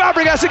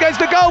 Fabregas against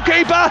the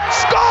goalkeeper,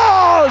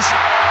 scores!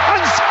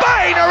 And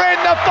Spain are in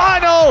the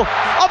final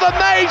of a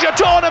major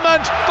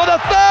tournament for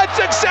the third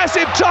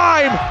successive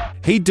time.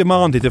 He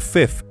demanded a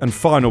fifth and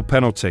final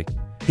penalty.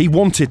 He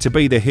wanted to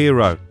be the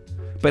hero.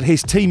 But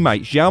his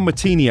teammates João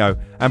Moutinho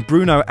and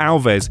Bruno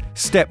Alves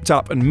stepped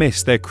up and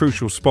missed their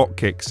crucial spot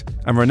kicks,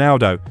 and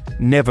Ronaldo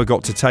never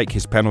got to take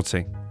his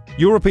penalty.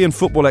 European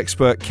football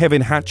expert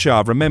Kevin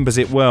Hatchard remembers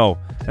it well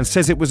and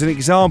says it was an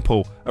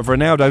example of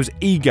Ronaldo's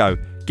ego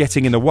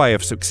getting in the way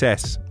of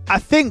success. I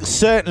think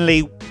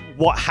certainly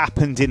what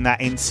happened in that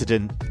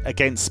incident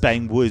against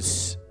Spain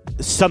was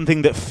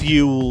something that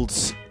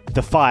fueled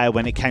the fire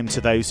when it came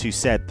to those who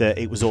said that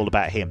it was all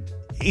about him.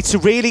 It's a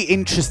really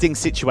interesting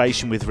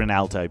situation with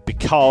Ronaldo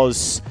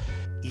because,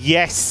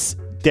 yes,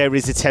 there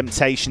is a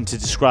temptation to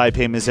describe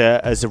him as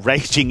a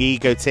raging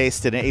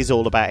egotist and it is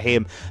all about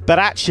him. But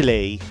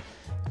actually,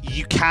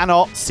 you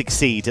cannot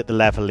succeed at the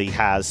level he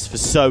has for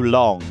so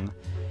long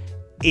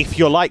if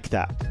you're like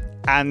that.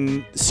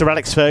 And Sir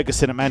Alex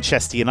Ferguson at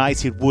Manchester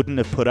United wouldn't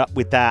have put up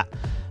with that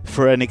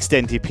for an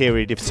extended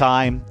period of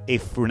time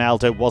if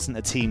Ronaldo wasn't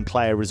a team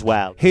player as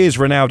well. Here's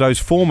Ronaldo's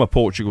former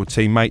Portugal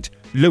teammate,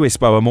 Luis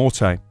Boa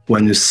Morte.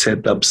 When you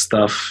set up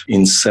stuff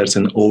in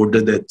certain order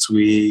that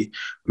we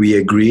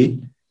agree,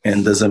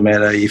 and doesn't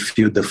matter if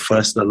you're the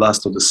first, the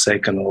last, or the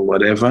second, or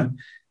whatever,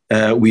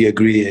 we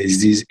agree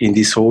is in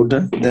this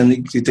order, then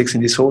it takes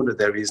in this order.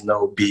 There is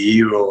no be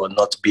hero or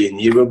not being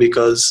hero,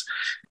 because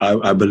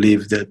I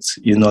believe that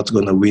you're not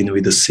going to win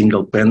with a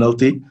single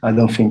penalty. I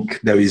don't think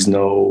there is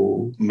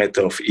no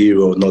matter of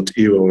hero or not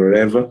hero or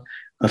whatever.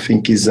 I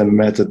think it's a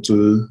matter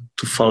to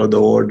follow the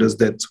orders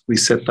that we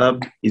set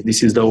up. If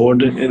this is the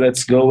order,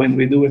 let's go and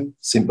we do it.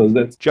 Simple as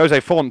that. Jose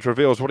Font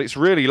reveals what it's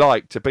really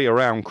like to be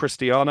around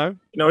Cristiano.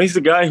 You know, he's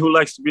a guy who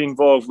likes to be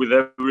involved with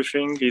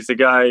everything. He's a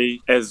guy,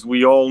 as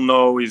we all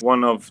know, is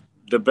one of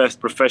the best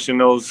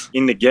professionals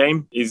in the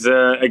game. He's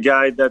a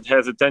guy that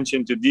has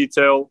attention to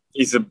detail.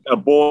 He's a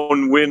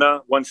born winner,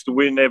 wants to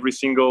win every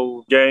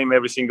single game,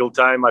 every single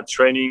time, at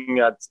training,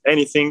 at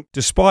anything.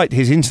 Despite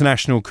his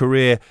international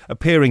career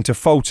appearing to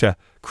falter,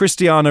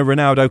 Cristiano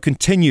Ronaldo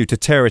continued to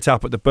tear it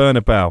up at the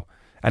Bernabeu,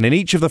 and in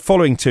each of the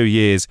following 2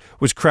 years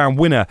was crowned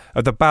winner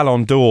of the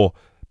Ballon d'Or,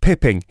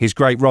 pipping his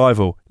great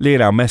rival,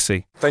 Lionel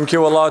Messi. Thank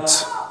you a lot,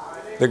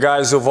 the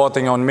guys who are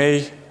voting on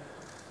me,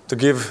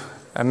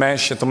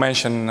 to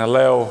mention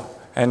Leo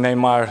and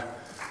Neymar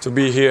to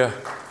be here.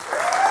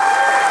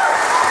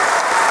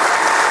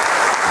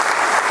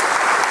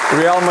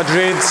 Real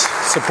Madrid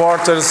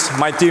supporters,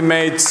 my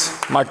teammates,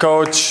 my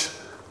coach,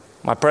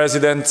 my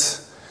president,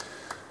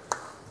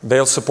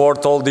 they'll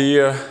support all the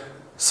year,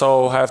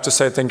 so I have to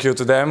say thank you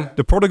to them.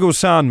 The prodigal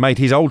son made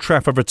his Old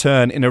Trafford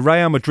return in a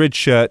Real Madrid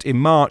shirt in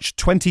March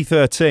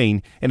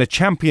 2013 in a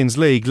Champions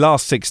League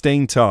last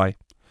 16 tie.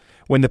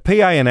 When the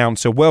PA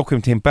announcer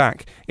welcomed him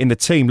back in the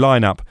team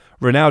lineup,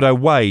 Ronaldo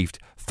waved,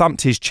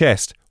 thumped his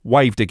chest,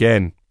 waved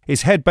again.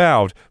 His head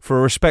bowed for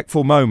a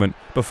respectful moment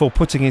before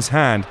putting his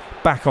hand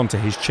back onto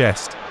his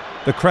chest.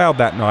 The crowd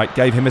that night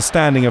gave him a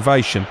standing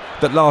ovation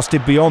that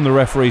lasted beyond the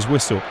referee's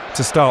whistle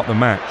to start the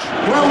match.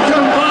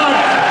 Welcome back!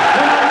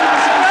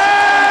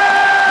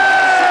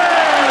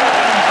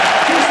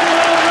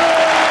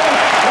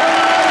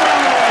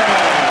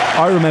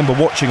 I remember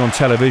watching on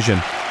television,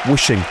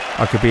 wishing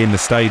I could be in the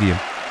stadium.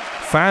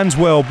 Fans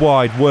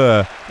worldwide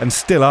were, and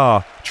still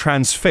are,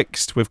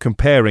 transfixed with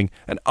comparing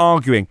and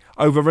arguing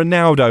over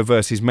Ronaldo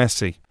versus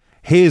Messi.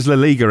 Here's La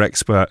Liga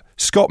expert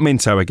Scott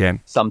Minto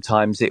again.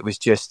 Sometimes it was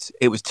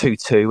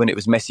 2-2 and it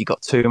was Messi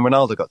got 2 and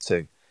Ronaldo got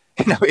 2.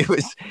 You know, it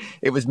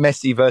was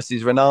Messi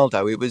versus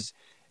Ronaldo.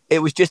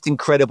 It was just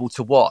incredible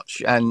to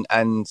watch, and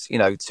you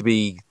know, to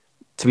be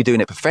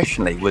doing it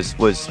professionally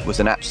was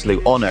an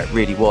absolute honour. It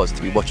really was,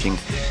 to be watching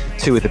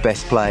two of the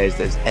best players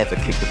that's ever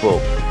kicked the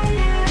ball.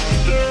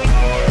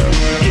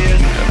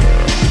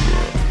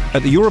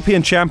 At the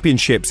European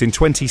Championships in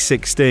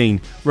 2016,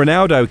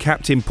 Ronaldo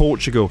captained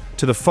Portugal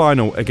to the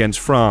final against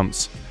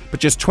France. But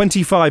just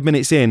 25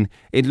 minutes in,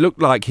 it looked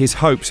like his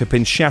hopes had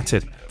been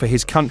shattered for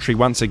his country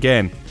once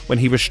again when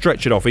he was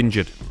stretchered off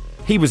injured.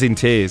 He was in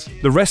tears.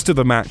 The rest of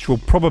the match will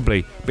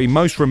probably be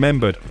most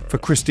remembered for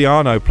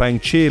Cristiano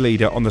playing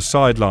cheerleader on the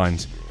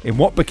sidelines in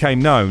what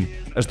became known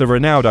as the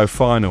Ronaldo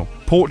final.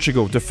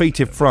 Portugal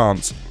defeated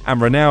France,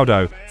 and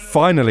Ronaldo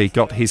finally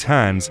got his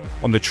hands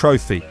on the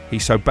trophy he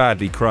so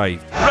badly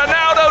craved.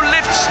 Ronaldo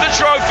lifts the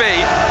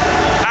trophy,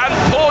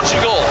 and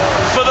Portugal,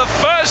 for the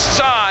first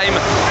time,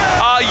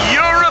 are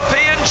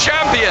European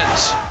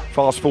champions.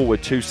 Fast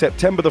forward to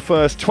September the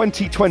 1st,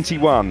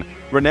 2021.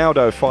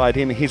 Ronaldo fired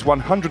in his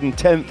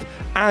 110th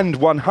and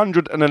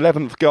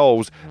 111th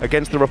goals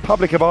against the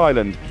Republic of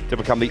Ireland to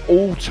become the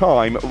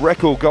all-time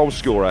record goal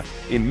scorer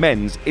in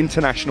men's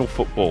international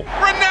football.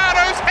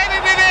 Ronaldo's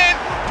headed it in.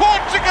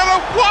 Portugal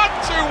are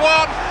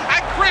 1-1.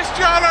 And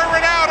Cristiano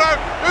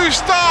Ronaldo, who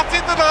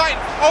started the night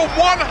on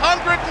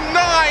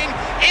 109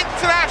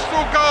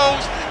 international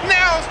goals,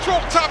 now has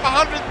chalked up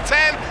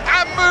 110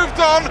 and moved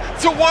on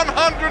to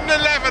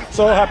 111.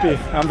 So happy.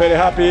 I'm very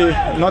happy.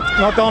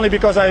 Not only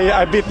because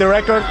I beat the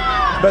record,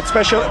 but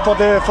special for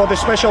the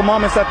special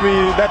moments that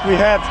we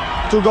had.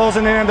 2 goals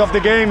in the end of the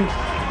game.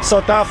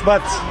 So tough,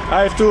 but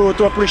I have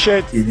to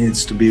appreciate. He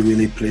needs to be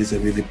really pleased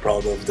and really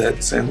proud of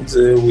that.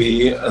 And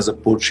we, as a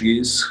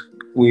Portuguese,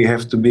 we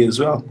have to be as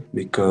well,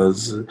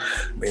 because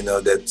we know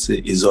that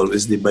it's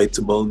always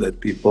debatable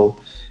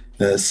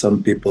that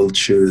some people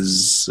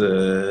choose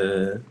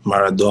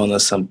Maradona,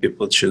 some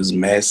people choose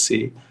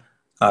Messi,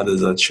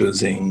 others are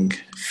choosing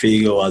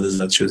Figo,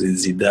 others are choosing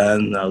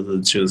Zidane, others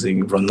are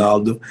choosing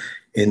Ronaldo.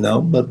 You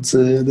know, but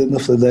at the end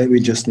of the day, we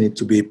just need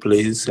to be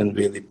pleased and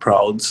really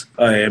proud.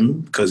 I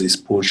am, because he's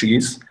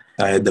Portuguese.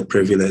 I had the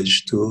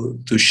privilege to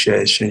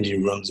share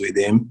changing rooms with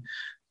him,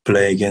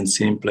 play against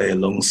him, play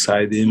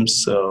alongside him.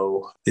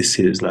 So this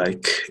is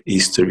like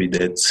history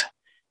that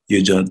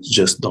you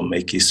just don't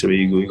make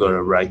history, you got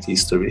to write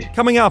history.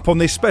 Coming up on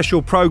this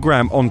special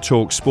programme on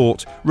Talk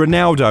Sport,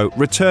 Ronaldo,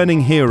 returning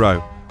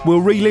hero.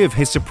 we'll relive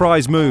his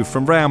surprise move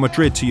from Real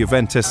Madrid to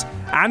Juventus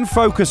and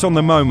focus on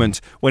the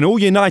moment when all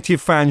United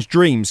fans'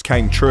 dreams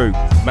came true.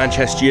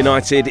 Manchester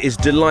United is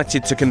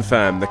delighted to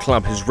confirm the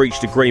club has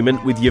reached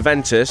agreement with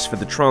Juventus for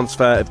the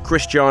transfer of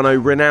Cristiano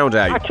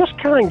Ronaldo. I just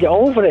can't get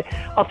over it.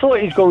 I thought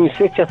he was going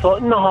City. I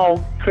thought,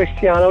 no,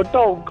 Cristiano,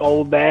 don't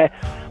go there.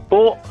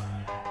 But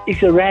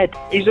he's a red.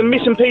 He's a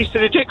missing piece to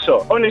the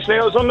jigsaw. Honestly,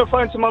 I was on the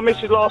phone to my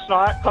missus last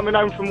night, coming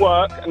home from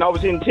work, and I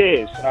was in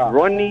tears.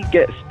 Ronnie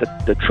gets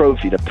the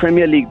trophy, the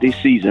Premier League this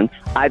season.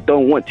 I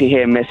don't want to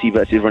hear Messi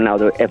versus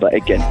Ronaldo ever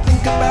again.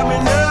 Think about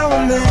me now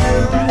and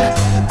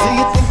then. Do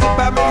you think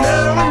about me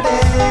now and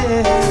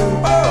then?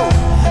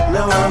 Oh,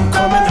 now I'm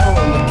coming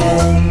home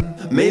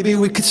again. Maybe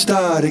we could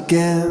start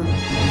again.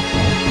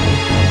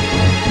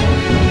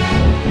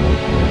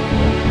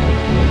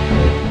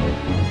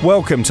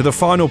 Welcome to the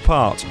final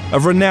part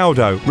of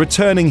Ronaldo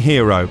Returning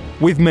Hero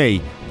with me,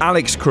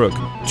 Alex Crook,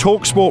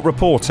 TalkSport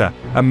reporter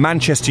and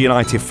Manchester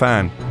United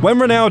fan. When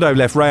Ronaldo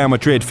left Real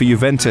Madrid for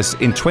Juventus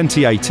in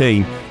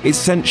 2018, it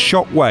sent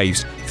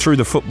shockwaves through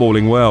the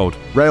footballing world.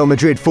 Real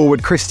Madrid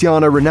forward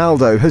Cristiano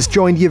Ronaldo has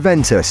joined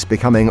Juventus,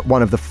 becoming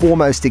one of the four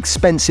most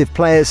expensive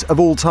players of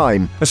all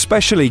time.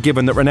 Especially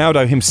given that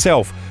Ronaldo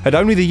himself had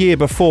only the year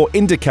before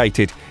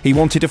indicated he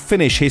wanted to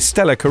finish his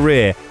stellar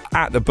career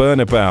at the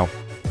Bernabeu.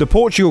 The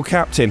Portugal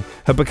captain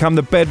had become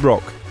the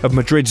bedrock of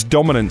Madrid's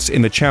dominance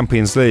in the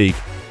Champions League,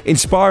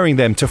 inspiring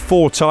them to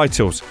 4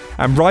 titles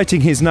and writing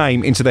his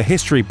name into the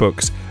history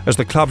books as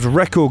the club's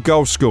record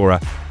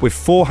goalscorer with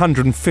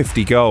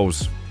 450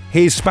 goals.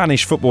 Here's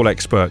Spanish football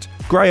expert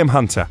Graham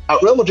Hunter.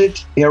 At Real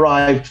Madrid, he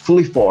arrived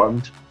fully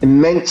formed,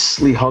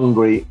 immensely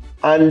hungry,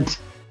 and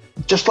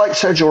just like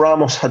Sergio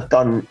Ramos had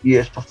done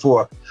years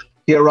before,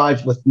 he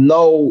arrived with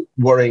no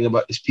worrying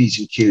about his P's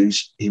and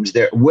Q's. He was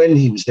there to win,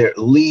 he was there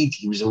to lead,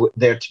 he was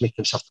there to make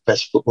himself the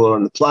best footballer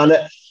on the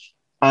planet.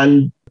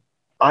 And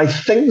I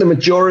think the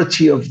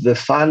majority of the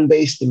fan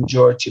base, the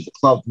majority of the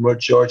club, the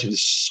majority of the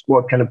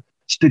squad kind of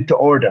stood to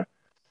order.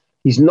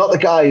 He's not the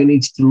guy who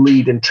needs to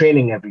lead in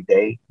training every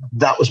day.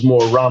 That was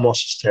more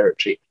Ramos's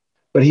territory.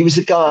 But he was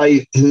the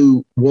guy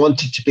who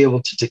wanted to be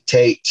able to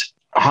dictate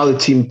how the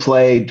team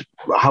played,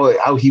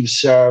 how he was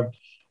served,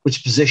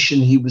 which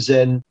position he was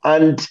in,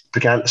 and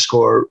began to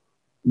score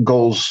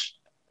goals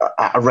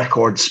at a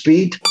record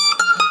speed.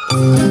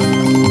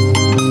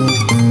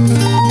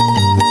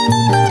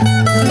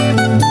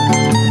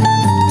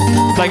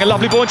 Playing a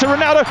lovely ball into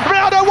Ronaldo.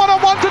 Ronaldo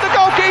one-on-one to the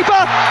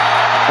goalkeeper.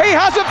 He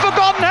hasn't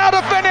forgotten how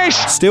to finish.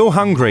 Still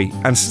hungry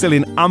and still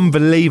in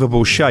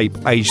unbelievable shape,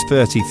 aged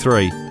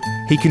 33,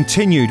 he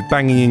continued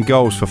banging in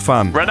goals for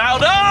fun.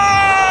 Ronaldo!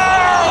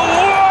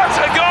 What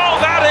a goal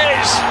that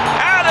is!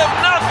 Out of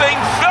nothing,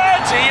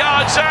 30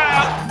 yards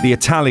out. The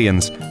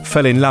Italians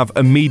fell in love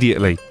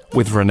immediately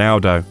with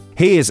Ronaldo.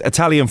 Here's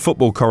Italian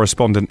football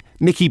correspondent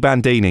Nicky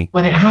Bandini.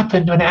 When it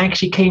happened, when it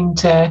actually came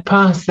to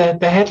pass, the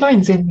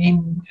headlines in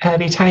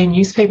the Italian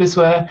newspapers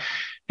were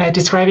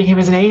describing him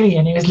as an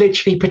alien. He was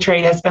literally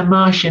portrayed as a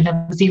Martian.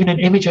 There was even an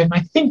image of him,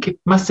 I think it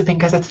must have been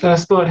Gazzetta dello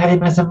Sport, had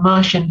him as a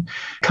Martian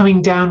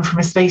coming down from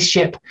a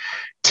spaceship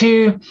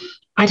to,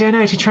 I don't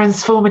know, to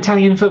transform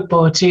Italian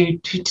football, to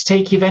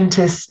take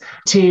Juventus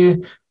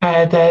to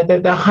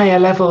the higher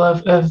level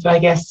of I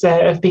guess,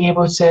 of being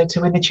able to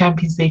win the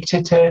Champions League,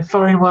 to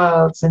foreign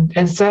worlds.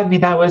 And certainly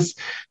that was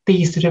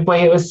the sort of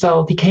way it was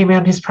sold. He came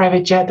on his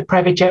private jet. The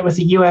private jet was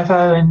a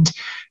UFO,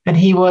 and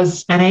he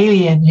was an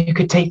alien who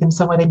could take them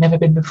somewhere they'd never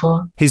been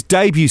before. His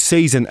debut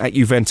season at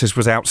Juventus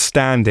was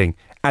outstanding,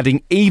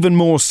 adding even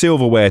more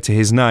silverware to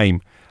his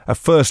name, a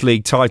First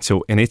League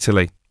title in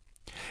Italy.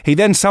 He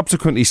then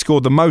subsequently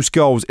scored the most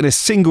goals in a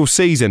single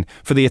season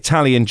for the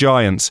Italian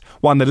Giants,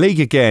 won the league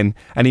again,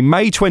 and in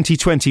May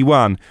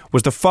 2021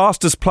 was the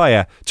fastest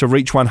player to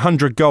reach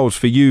 100 goals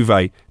for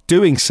Juve,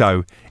 doing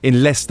so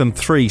in less than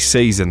 3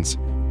 seasons.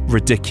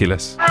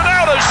 Ridiculous.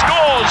 Ronaldo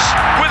scores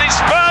with his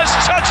first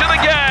touch of the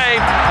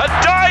game, a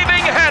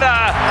diving header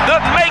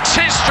that makes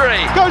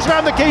history. Goes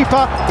round the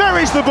keeper,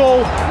 buries the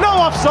ball, no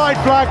offside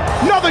flag,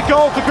 another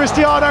goal for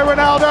Cristiano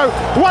Ronaldo.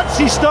 Once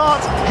he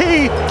starts,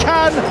 he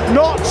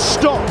cannot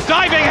stop.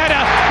 Diving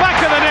header,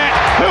 back of the net,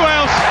 who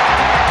else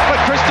but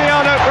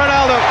Cristiano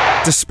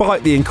Ronaldo?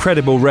 Despite the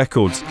incredible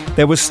records,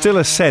 there was still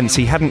a sense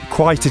he hadn't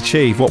quite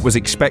achieved what was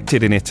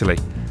expected in Italy,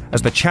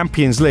 as the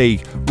Champions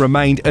League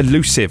remained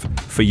elusive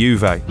for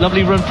Juve.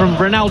 Lovely run from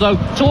Ronaldo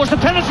towards the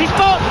penalty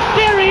spot.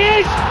 There he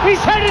is!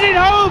 He's headed it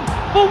home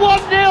for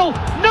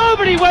 1-0.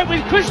 Nobody went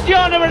with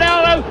Cristiano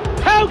Ronaldo.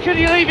 How can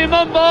you leave him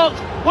unmarked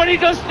when he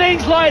does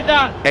things like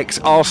that?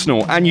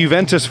 Ex-Arsenal and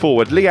Juventus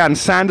forward Lianne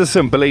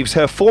Sanderson believes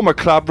her former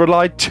club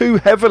relied too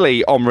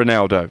heavily on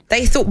Ronaldo.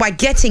 They thought by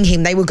getting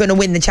him they were going to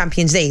win the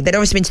Champions League. They'd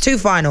obviously been to 2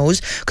 finals,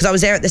 because I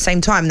was there at the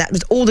same time. That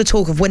was all the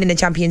talk of winning the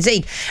Champions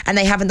League, and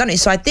they haven't done it.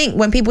 So I think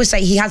when people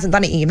say he hasn't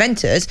done it in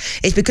Juventus,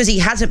 it's because he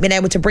hasn't been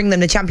able to bring them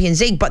the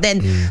Champions League. But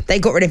then they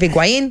got rid of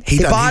Higuain.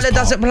 Dybala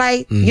doesn't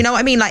play. You know what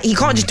I mean? Like, he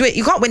can't just do it.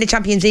 You can't win the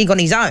Champions League on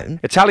his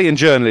own. Italian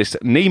journalist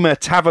Nima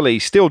Tavali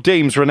still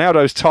deems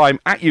Ronaldo's time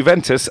at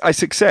Juventus Juventus a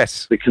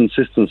success. The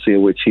consistency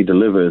at which he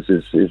delivers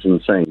is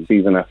insane,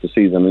 season after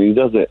season, and he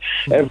does it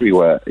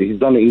everywhere. He's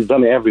done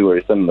it everywhere.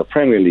 He's done it in the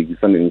Premier League, he's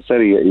done it in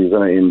Serie A, he's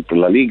done it in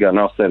La Liga,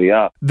 now Serie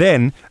A.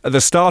 Then, at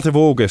the start of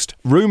August,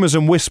 rumours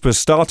and whispers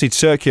started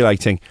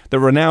circulating that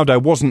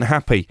Ronaldo wasn't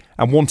happy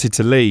and wanted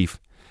to leave.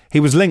 He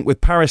was linked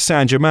with Paris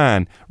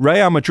Saint-Germain,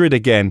 Real Madrid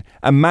again,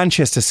 and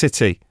Manchester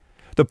City.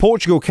 The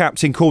Portugal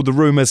captain called the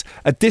rumours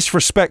a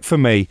disrespect for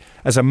me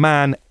as a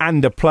man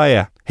and a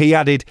player. He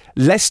added,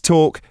 "Less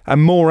talk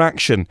and more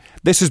action.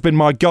 This has been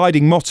my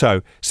guiding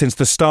motto since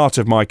the start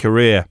of my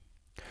career."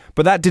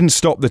 But that didn't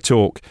stop the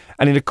talk,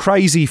 and in a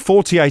crazy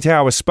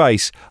 48-hour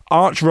space,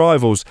 arch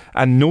rivals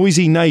and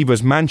noisy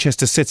neighbours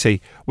Manchester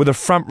City were the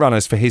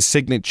frontrunners for his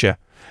signature.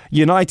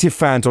 United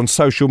fans on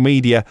social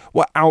media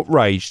were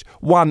outraged,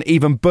 one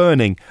even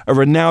burning a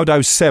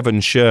Ronaldo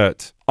 7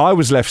 shirt. I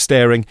was left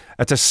staring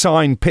at a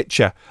signed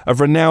picture of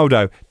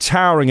Ronaldo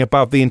towering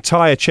above the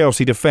entire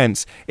Chelsea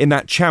defence in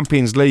that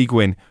Champions League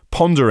win,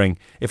 pondering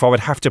if I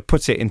would have to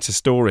put it into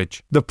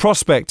storage. The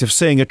prospect of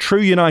seeing a true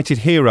United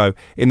hero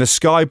in the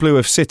sky blue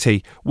of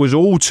City was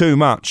all too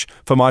much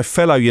for my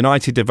fellow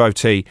United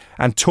devotee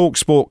and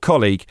TalkSport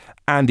colleague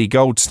Andy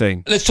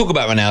Goldstein. Let's talk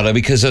about Ronaldo,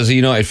 because as a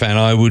United fan,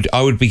 I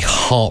would be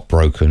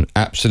heartbroken,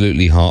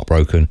 absolutely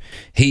heartbroken.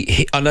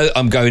 I know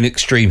I'm going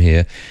extreme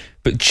here,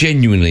 but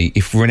genuinely,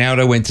 if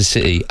Ronaldo went to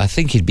City, I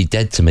think he'd be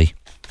dead to me.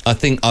 I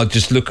think I'd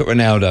just look at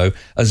Ronaldo,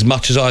 as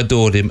much as I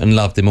adored him and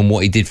loved him and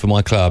what he did for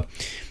my club,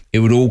 it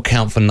would all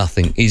count for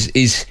nothing.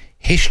 His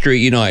history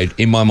at United,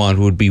 in my mind,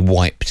 would be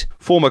wiped.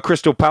 Former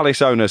Crystal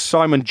Palace owner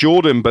Simon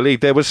Jordan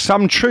believed there was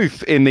some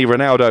truth in the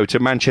Ronaldo to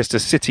Manchester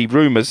City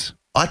rumours.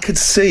 I could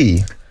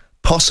see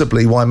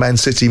possibly why Man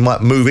City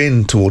might move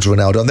in towards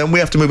Ronaldo, and then we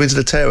have to move into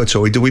the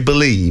territory. Do we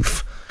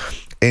believe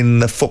in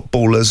the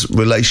footballer's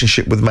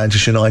relationship with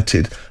Manchester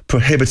United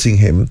prohibiting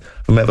him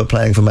from ever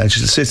playing for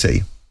Manchester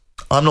City?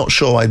 I'm not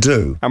sure I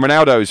do. And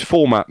Ronaldo's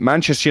former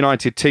Manchester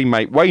United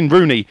teammate Wayne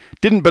Rooney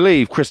didn't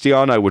believe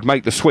Cristiano would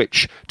make the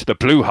switch to the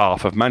blue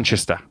half of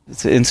Manchester.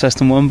 It's an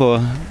interesting one,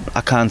 but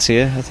I can't see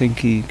it. I think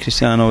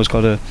Cristiano has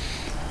got a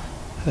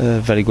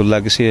very good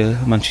legacy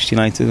at Manchester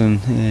United,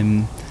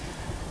 and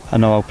I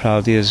know how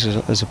proud he is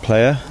as a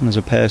player and as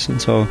a person,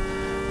 so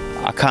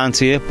I can't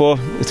see it, but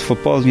it's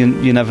football,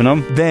 you never know.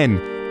 Then,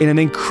 in an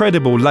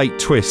incredible late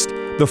twist,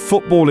 the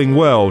footballing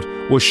world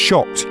was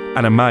shocked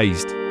and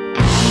amazed.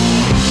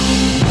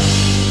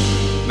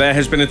 There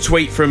has been a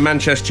tweet from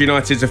Manchester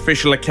United's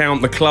official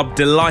account. The club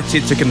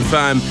delighted to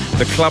confirm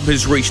the club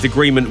has reached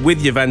agreement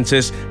with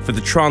Juventus for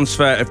the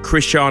transfer of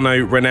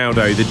Cristiano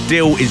Ronaldo. The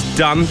deal is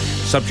done,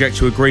 subject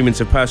to agreement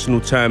of personal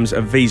terms,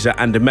 a visa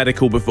and a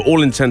medical, but for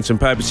all intents and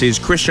purposes,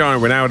 Cristiano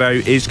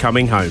Ronaldo is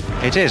coming home.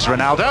 It is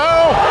Ronaldo,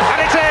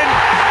 and it's in!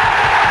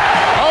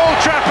 Old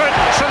Trafford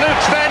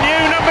salutes their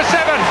new number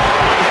 7,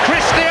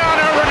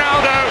 Cristiano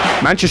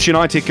Ronaldo. Manchester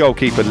United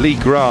goalkeeper Lee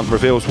Grant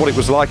reveals what it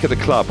was like at the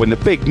club when the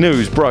big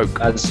news broke.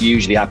 As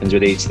usually happens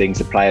with these things,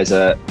 the players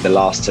are the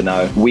last to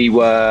know. We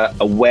were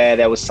aware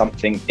there was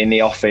something in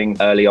the offing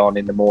early on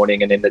in the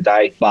morning and in the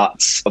day,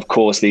 but of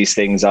course these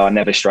things are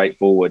never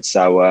straightforward.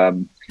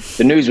 So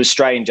the news was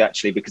strange,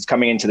 actually, because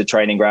coming into the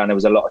training ground, there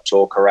was a lot of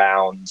talk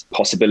around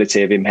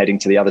possibility of him heading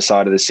to the other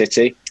side of the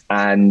city.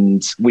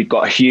 And we've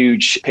got a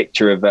huge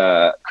picture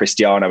of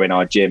Cristiano in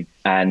our gym.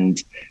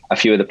 And a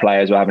few of the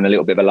players were having a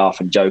little bit of a laugh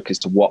and joke as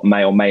to what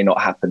may or may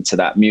not happen to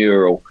that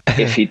mural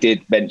if he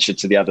did venture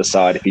to the other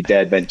side, if he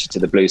dared venture to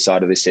the blue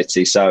side of the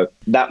city. So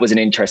that was an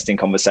interesting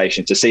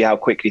conversation to see how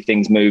quickly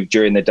things moved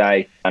during the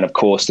day. And of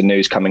course, the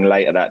news coming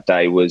later that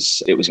day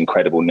was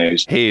incredible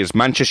news. Here's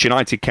Manchester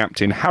United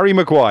captain Harry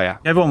Maguire.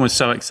 Everyone was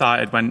so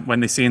excited when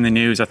they seen the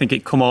news. I think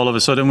it come all of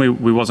a sudden.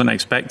 We wasn't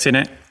expecting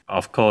it.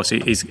 Of course,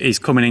 he's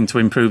coming in to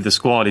improve the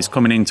squad. He's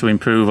coming in to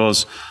improve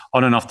us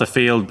on and off the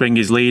field, bring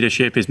his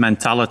leadership, his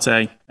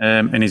mentality,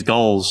 and his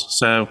goals.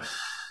 So,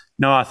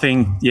 no, I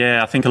think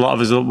a lot of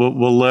us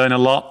will learn a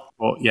lot.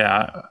 But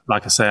yeah,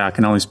 like I say, I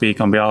can only speak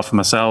on behalf of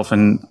myself,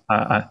 and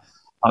I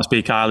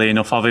speak highly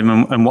enough of him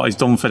and what he's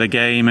done for the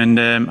game. And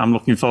I'm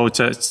looking forward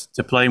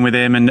to playing with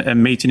him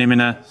and meeting him in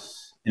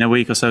a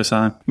week or so's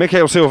time.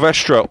 Mikel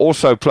Silvestre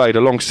also played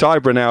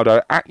alongside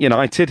Ronaldo at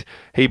United.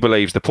 He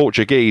believes the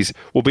Portuguese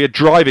will be a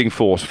driving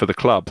force for the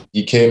club.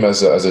 He came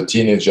as a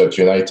teenager at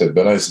United,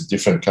 but now he's a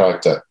different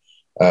character,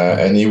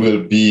 and he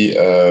will be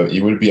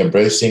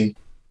embracing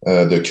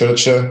the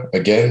culture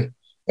again,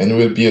 and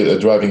will be a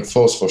driving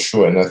force for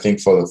sure. And I think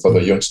for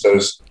the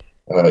youngsters,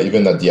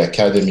 even at the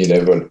academy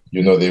level,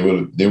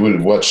 they will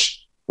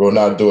watch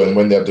Ronaldo, and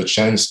when they have the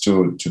chance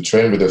to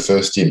train with the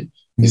first team,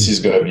 this is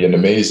going to be an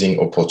amazing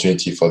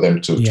opportunity for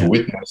them to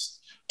witness,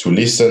 to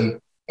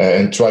listen,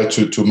 and try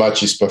to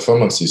match his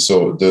performances.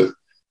 So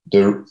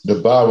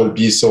the bar will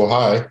be so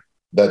high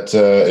that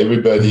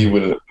everybody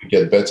will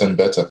get better and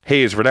better.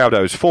 Here's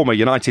Ronaldo's former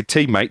United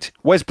teammate,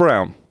 Wes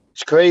Brown.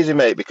 It's crazy,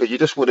 mate, because you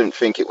just wouldn't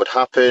think it would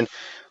happen.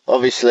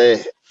 Obviously,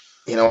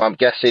 I'm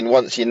guessing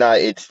once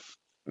United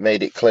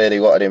made it clear they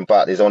wanted him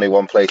back, there's only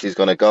one place he's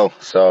going to go.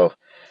 So,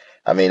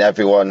 I mean,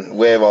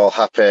 we're all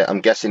happy.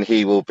 I'm guessing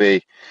he will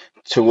be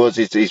to us,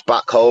 he's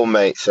back home,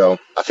 mate. So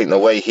I think the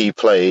way he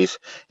plays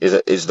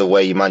is the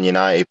way Man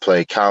United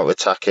play,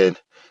 counter-attacking,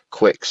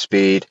 quick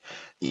speed.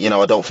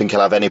 I don't think he'll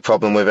have any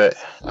problem with it.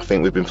 I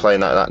think we've been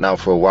playing like that now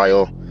for a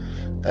while,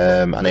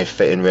 and they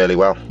fit in really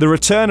well. The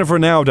return of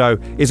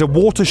Ronaldo is a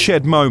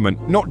watershed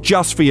moment, not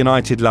just for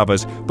United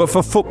lovers, but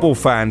for football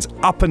fans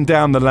up and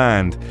down the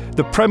land.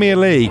 The Premier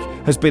League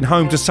has been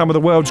home to some of the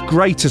world's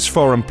greatest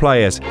foreign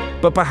players,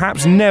 but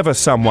perhaps never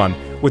someone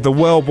with the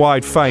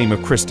worldwide fame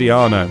of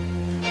Cristiano.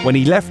 When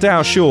he left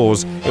our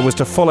shores, it was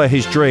to follow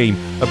his dream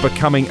of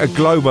becoming a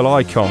global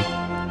icon.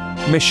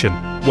 Mission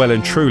well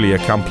and truly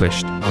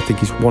accomplished. I think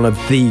he's one of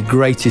the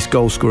greatest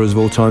goal scorers of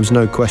all time,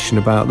 no question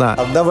about that.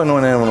 I've never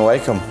known anyone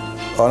like him,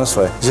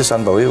 honestly. He's just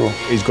unbelievable.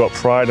 He's got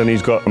pride and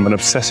he's got an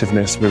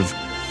obsessiveness with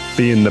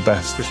being the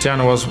best.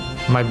 Cristiano was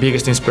my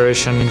biggest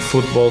inspiration in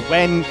football.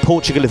 When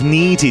Portugal have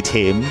needed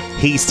him,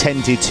 he's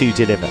tended to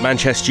deliver.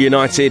 Manchester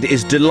United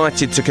is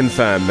delighted to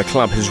confirm the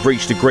club has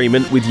reached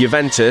agreement with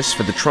Juventus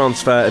for the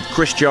transfer of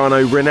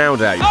Cristiano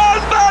Ronaldo.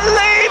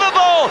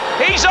 Unbelievable!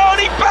 He's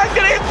only banged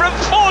it in from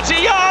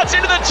 40 yards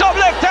into the top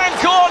left-hand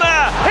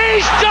corner.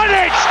 He's done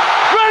it!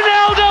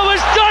 Ronaldo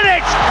has done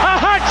it! A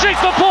hat-trick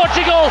for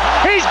Portugal.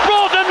 He's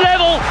brought them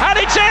level. And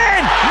it's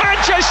in!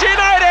 Manchester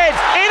United,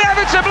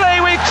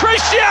 inevitably with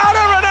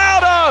Cristiano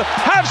Ronaldo,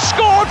 have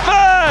scored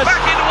first.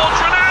 Back in towards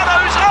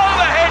Ronaldo's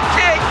overhead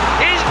kick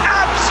is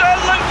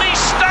absolutely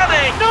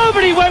stunning.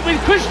 Nobody went with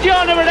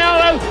Cristiano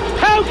Ronaldo.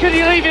 How can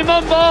you leave him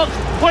unmarked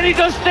when he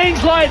does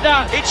things like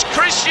that? It's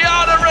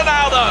Cristiano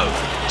Ronaldo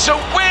to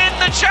win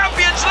the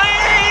Champions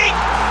League.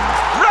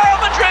 Real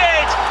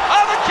Madrid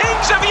are the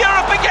kings of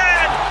Europe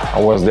again. I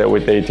was there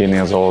with 18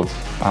 years old.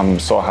 I'm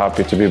so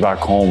happy to be back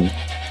home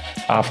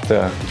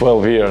after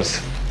 12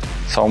 years.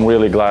 So I'm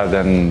really glad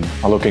and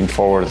I'm looking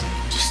forward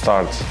to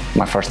start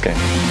my first game.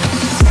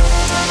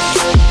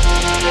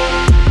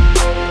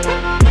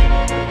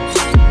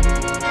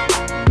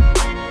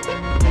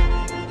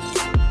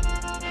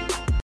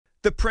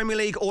 The Premier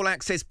League All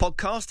Access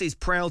podcast is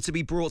proud to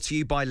be brought to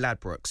you by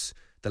Ladbrokes.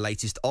 The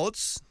latest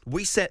odds,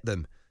 we set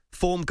them.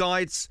 Form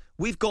guides,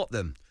 we've got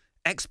them.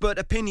 Expert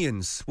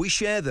opinions, we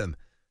share them.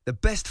 The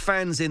best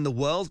fans in the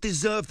world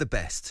deserve the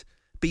best.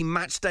 Be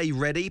matchday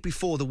ready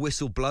before the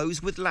whistle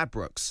blows with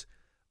Ladbrokes.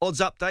 Odds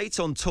update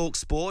on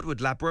TalkSport with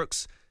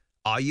Ladbrokes.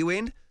 Are you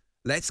in?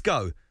 Let's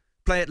go.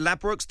 Play at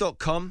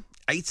ladbrokes.com.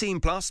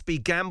 18 plus.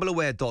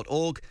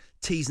 BeGambleAware.org.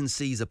 T's and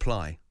C's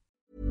apply.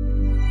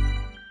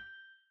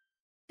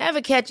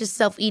 Ever catch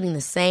yourself eating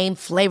the same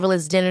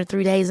flavorless dinner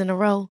 3 days in a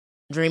row?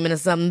 Dreaming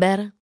of something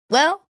better?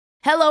 Well,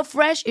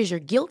 HelloFresh is your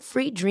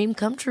guilt-free dream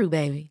come true,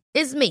 baby.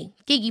 It's me,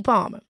 Keke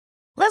Palmer.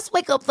 Let's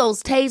wake up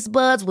those taste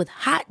buds with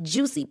hot,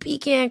 juicy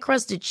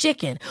pecan-crusted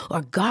chicken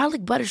or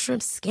garlic butter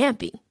shrimp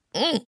scampi.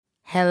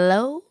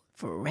 Hello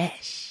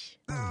Fresh.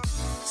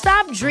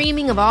 Stop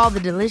dreaming of all the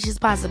delicious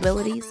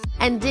possibilities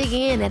and dig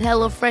in at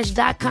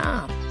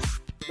HelloFresh.com.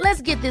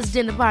 Let's get this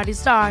dinner party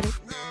started.